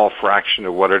small fraction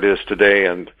of what it is today,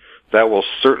 and that will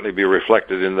certainly be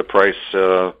reflected in the price,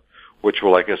 which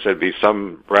will, like I said, be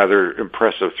some rather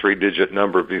impressive 3-digit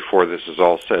number before this is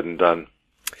all said and done.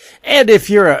 And if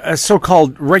you're a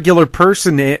so-called regular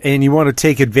person and you want to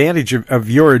take advantage of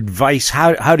your advice,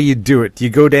 how do you do it? Do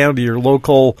you go down to your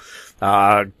local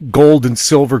gold and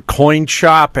silver coin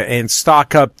shop and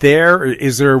stock up there?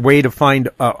 Is there a way to find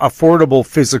affordable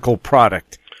physical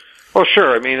product? Well,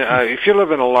 sure. I mean, if you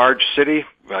live in a large city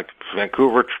like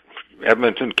Vancouver,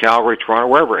 Edmonton, Calgary, Toronto,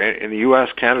 wherever, in the U.S.,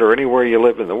 Canada, or anywhere you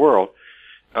live in the world,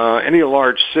 any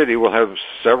large city will have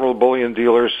several bullion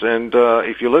dealers, and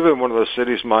if you live in one of those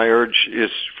cities, my urge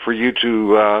is for you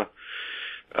to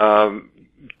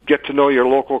get to know your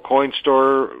local coin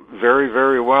store very,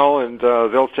 very well, and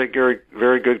they'll take very,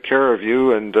 very good care of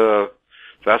you, and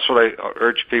that's what I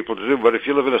urge people to do. But if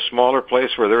you live in a smaller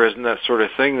place where there isn't that sort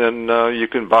of thing, then you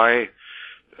can buy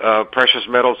precious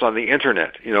metals on the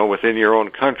internet, within your own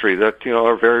country that,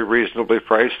 are very reasonably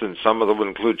priced, and some of them would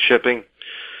include shipping.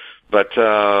 But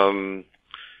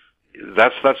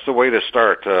that's the way to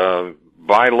start.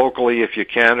 Buy locally if you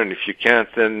can, and if you can't,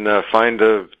 then find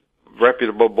a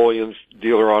reputable bullion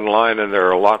dealer online, and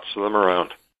there are lots of them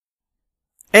around.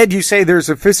 Ed, you say there's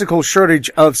a physical shortage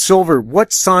of silver.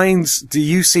 What signs do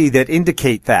you see that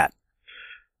indicate that?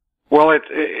 Well,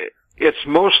 it's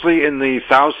mostly in the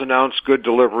 1,000-ounce good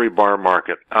delivery bar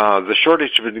market. The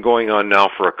shortage has been going on now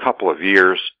for a couple of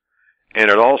years. And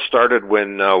it all started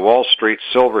when Wall Street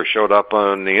silver showed up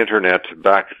on the internet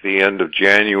back at the end of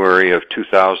January of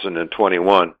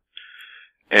 2021.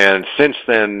 And since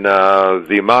then,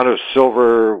 the amount of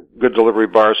silver good delivery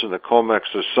bars in the COMEX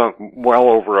has sunk well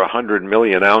over 100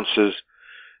 million ounces.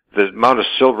 The amount of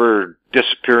silver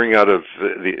disappearing out of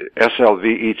the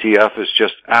SLV ETF is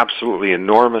just absolutely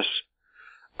enormous.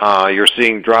 You're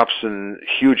seeing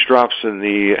huge drops in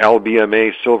the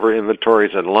LBMA silver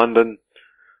inventories in London.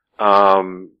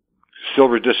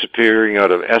 Silver disappearing out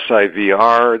of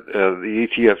SIVR, the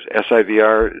ETF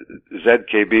SIVR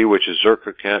ZKB, which is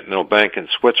Zürcher Cantonal Bank in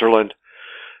Switzerland.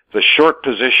 The short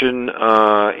position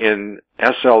in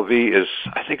SLV is,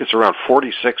 I think it's around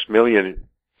 46 million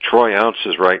troy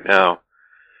ounces right now.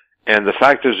 And the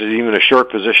fact there's even a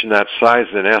short position that size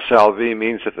in SLV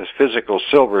means that the physical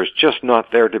silver is just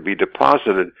not there to be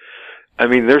deposited. I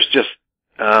mean, there's just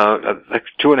like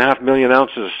 2.5 million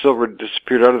ounces of silver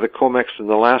disappeared out of the COMEX in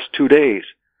the last 2 days.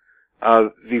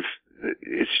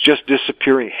 It's just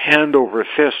disappearing hand over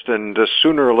fist, and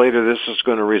sooner or later this is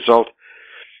going to result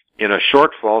in a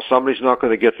shortfall. Somebody's not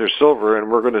going to get their silver, and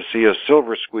we're going to see a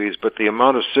silver squeeze. But the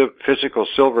amount of physical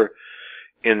silver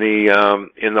in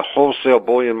the wholesale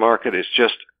bullion market is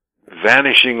just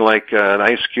vanishing like an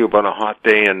ice cube on a hot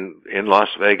day in Las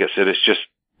Vegas. It is just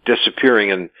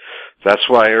disappearing, and that's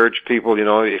why I urge people,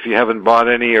 if you haven't bought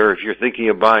any or if you're thinking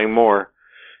of buying more,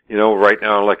 right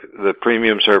now, like the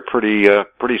premiums are pretty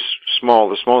small,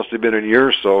 the smallest they've been in a year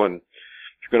or so, and if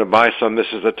you're going to buy some, this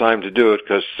is the time to do it,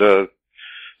 because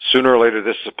sooner or later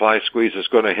this supply squeeze is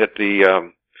going to hit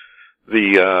the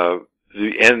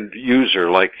the end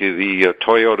user, like the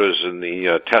Toyotas and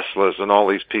the Teslas and all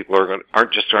these people aren't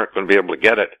going to be able to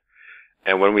get it.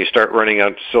 And when we start running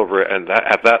out of silver and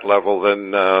at that level,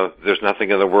 then there's nothing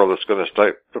in the world that's going to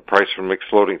stop the price from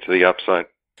exploding to the upside.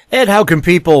 Ed, how can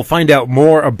people find out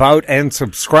more about and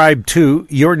subscribe to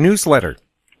your newsletter?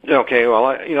 Okay, well,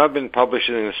 I've been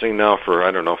publishing this thing now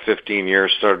for, 15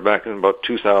 years, started back in about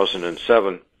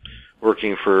 2007,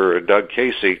 working for Doug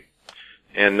Casey.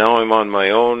 And now I'm on my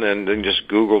own, and then just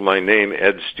Google my name,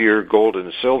 Ed Steer Gold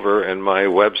and Silver, and my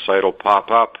website will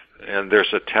pop up. And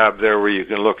there's a tab there where you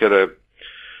can look at a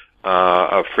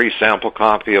free sample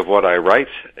copy of what I write.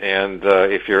 And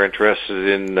if you're interested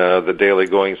in the daily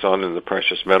goings-on in the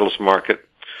precious metals market,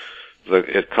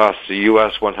 it costs the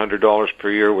U.S. $100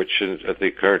 per year, which at the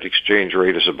current exchange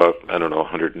rate is about,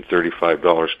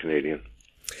 $135 Canadian.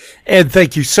 Ed,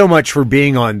 thank you so much for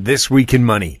being on This Week in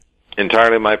Money.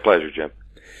 Entirely my pleasure, Jim.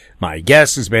 My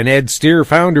guest has been Ed Steer,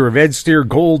 founder of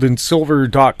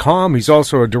EdSteerGoldandSilver.com. He's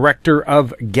also a director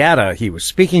of GATA. He was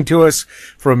speaking to us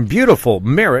from beautiful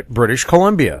Merritt, British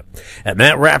Columbia. And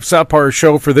that wraps up our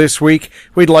show for this week.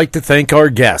 We'd like to thank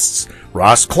our guests,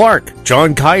 Ross Clark,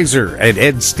 John Kaiser, and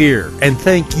Ed Steer. And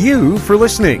thank you for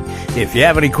listening. If you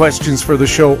have any questions for the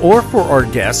show or for our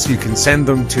guests, you can send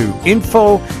them to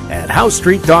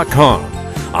info@HowStreet.com.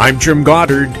 I'm Jim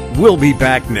Goddard. We'll be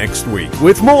back next week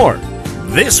with more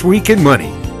This Week in Money.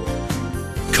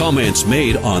 Comments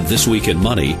made on This Week in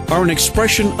Money are an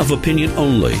expression of opinion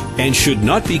only and should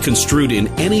not be construed in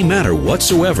any manner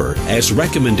whatsoever as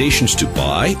recommendations to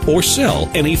buy or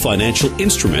sell any financial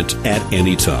instrument at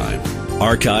any time.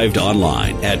 Archived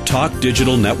online at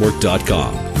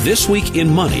TalkDigitalNetwork.com. This Week in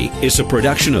Money is a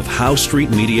production of Howe Street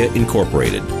Media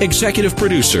Incorporated. Executive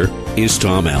producer is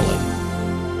Tom Allen.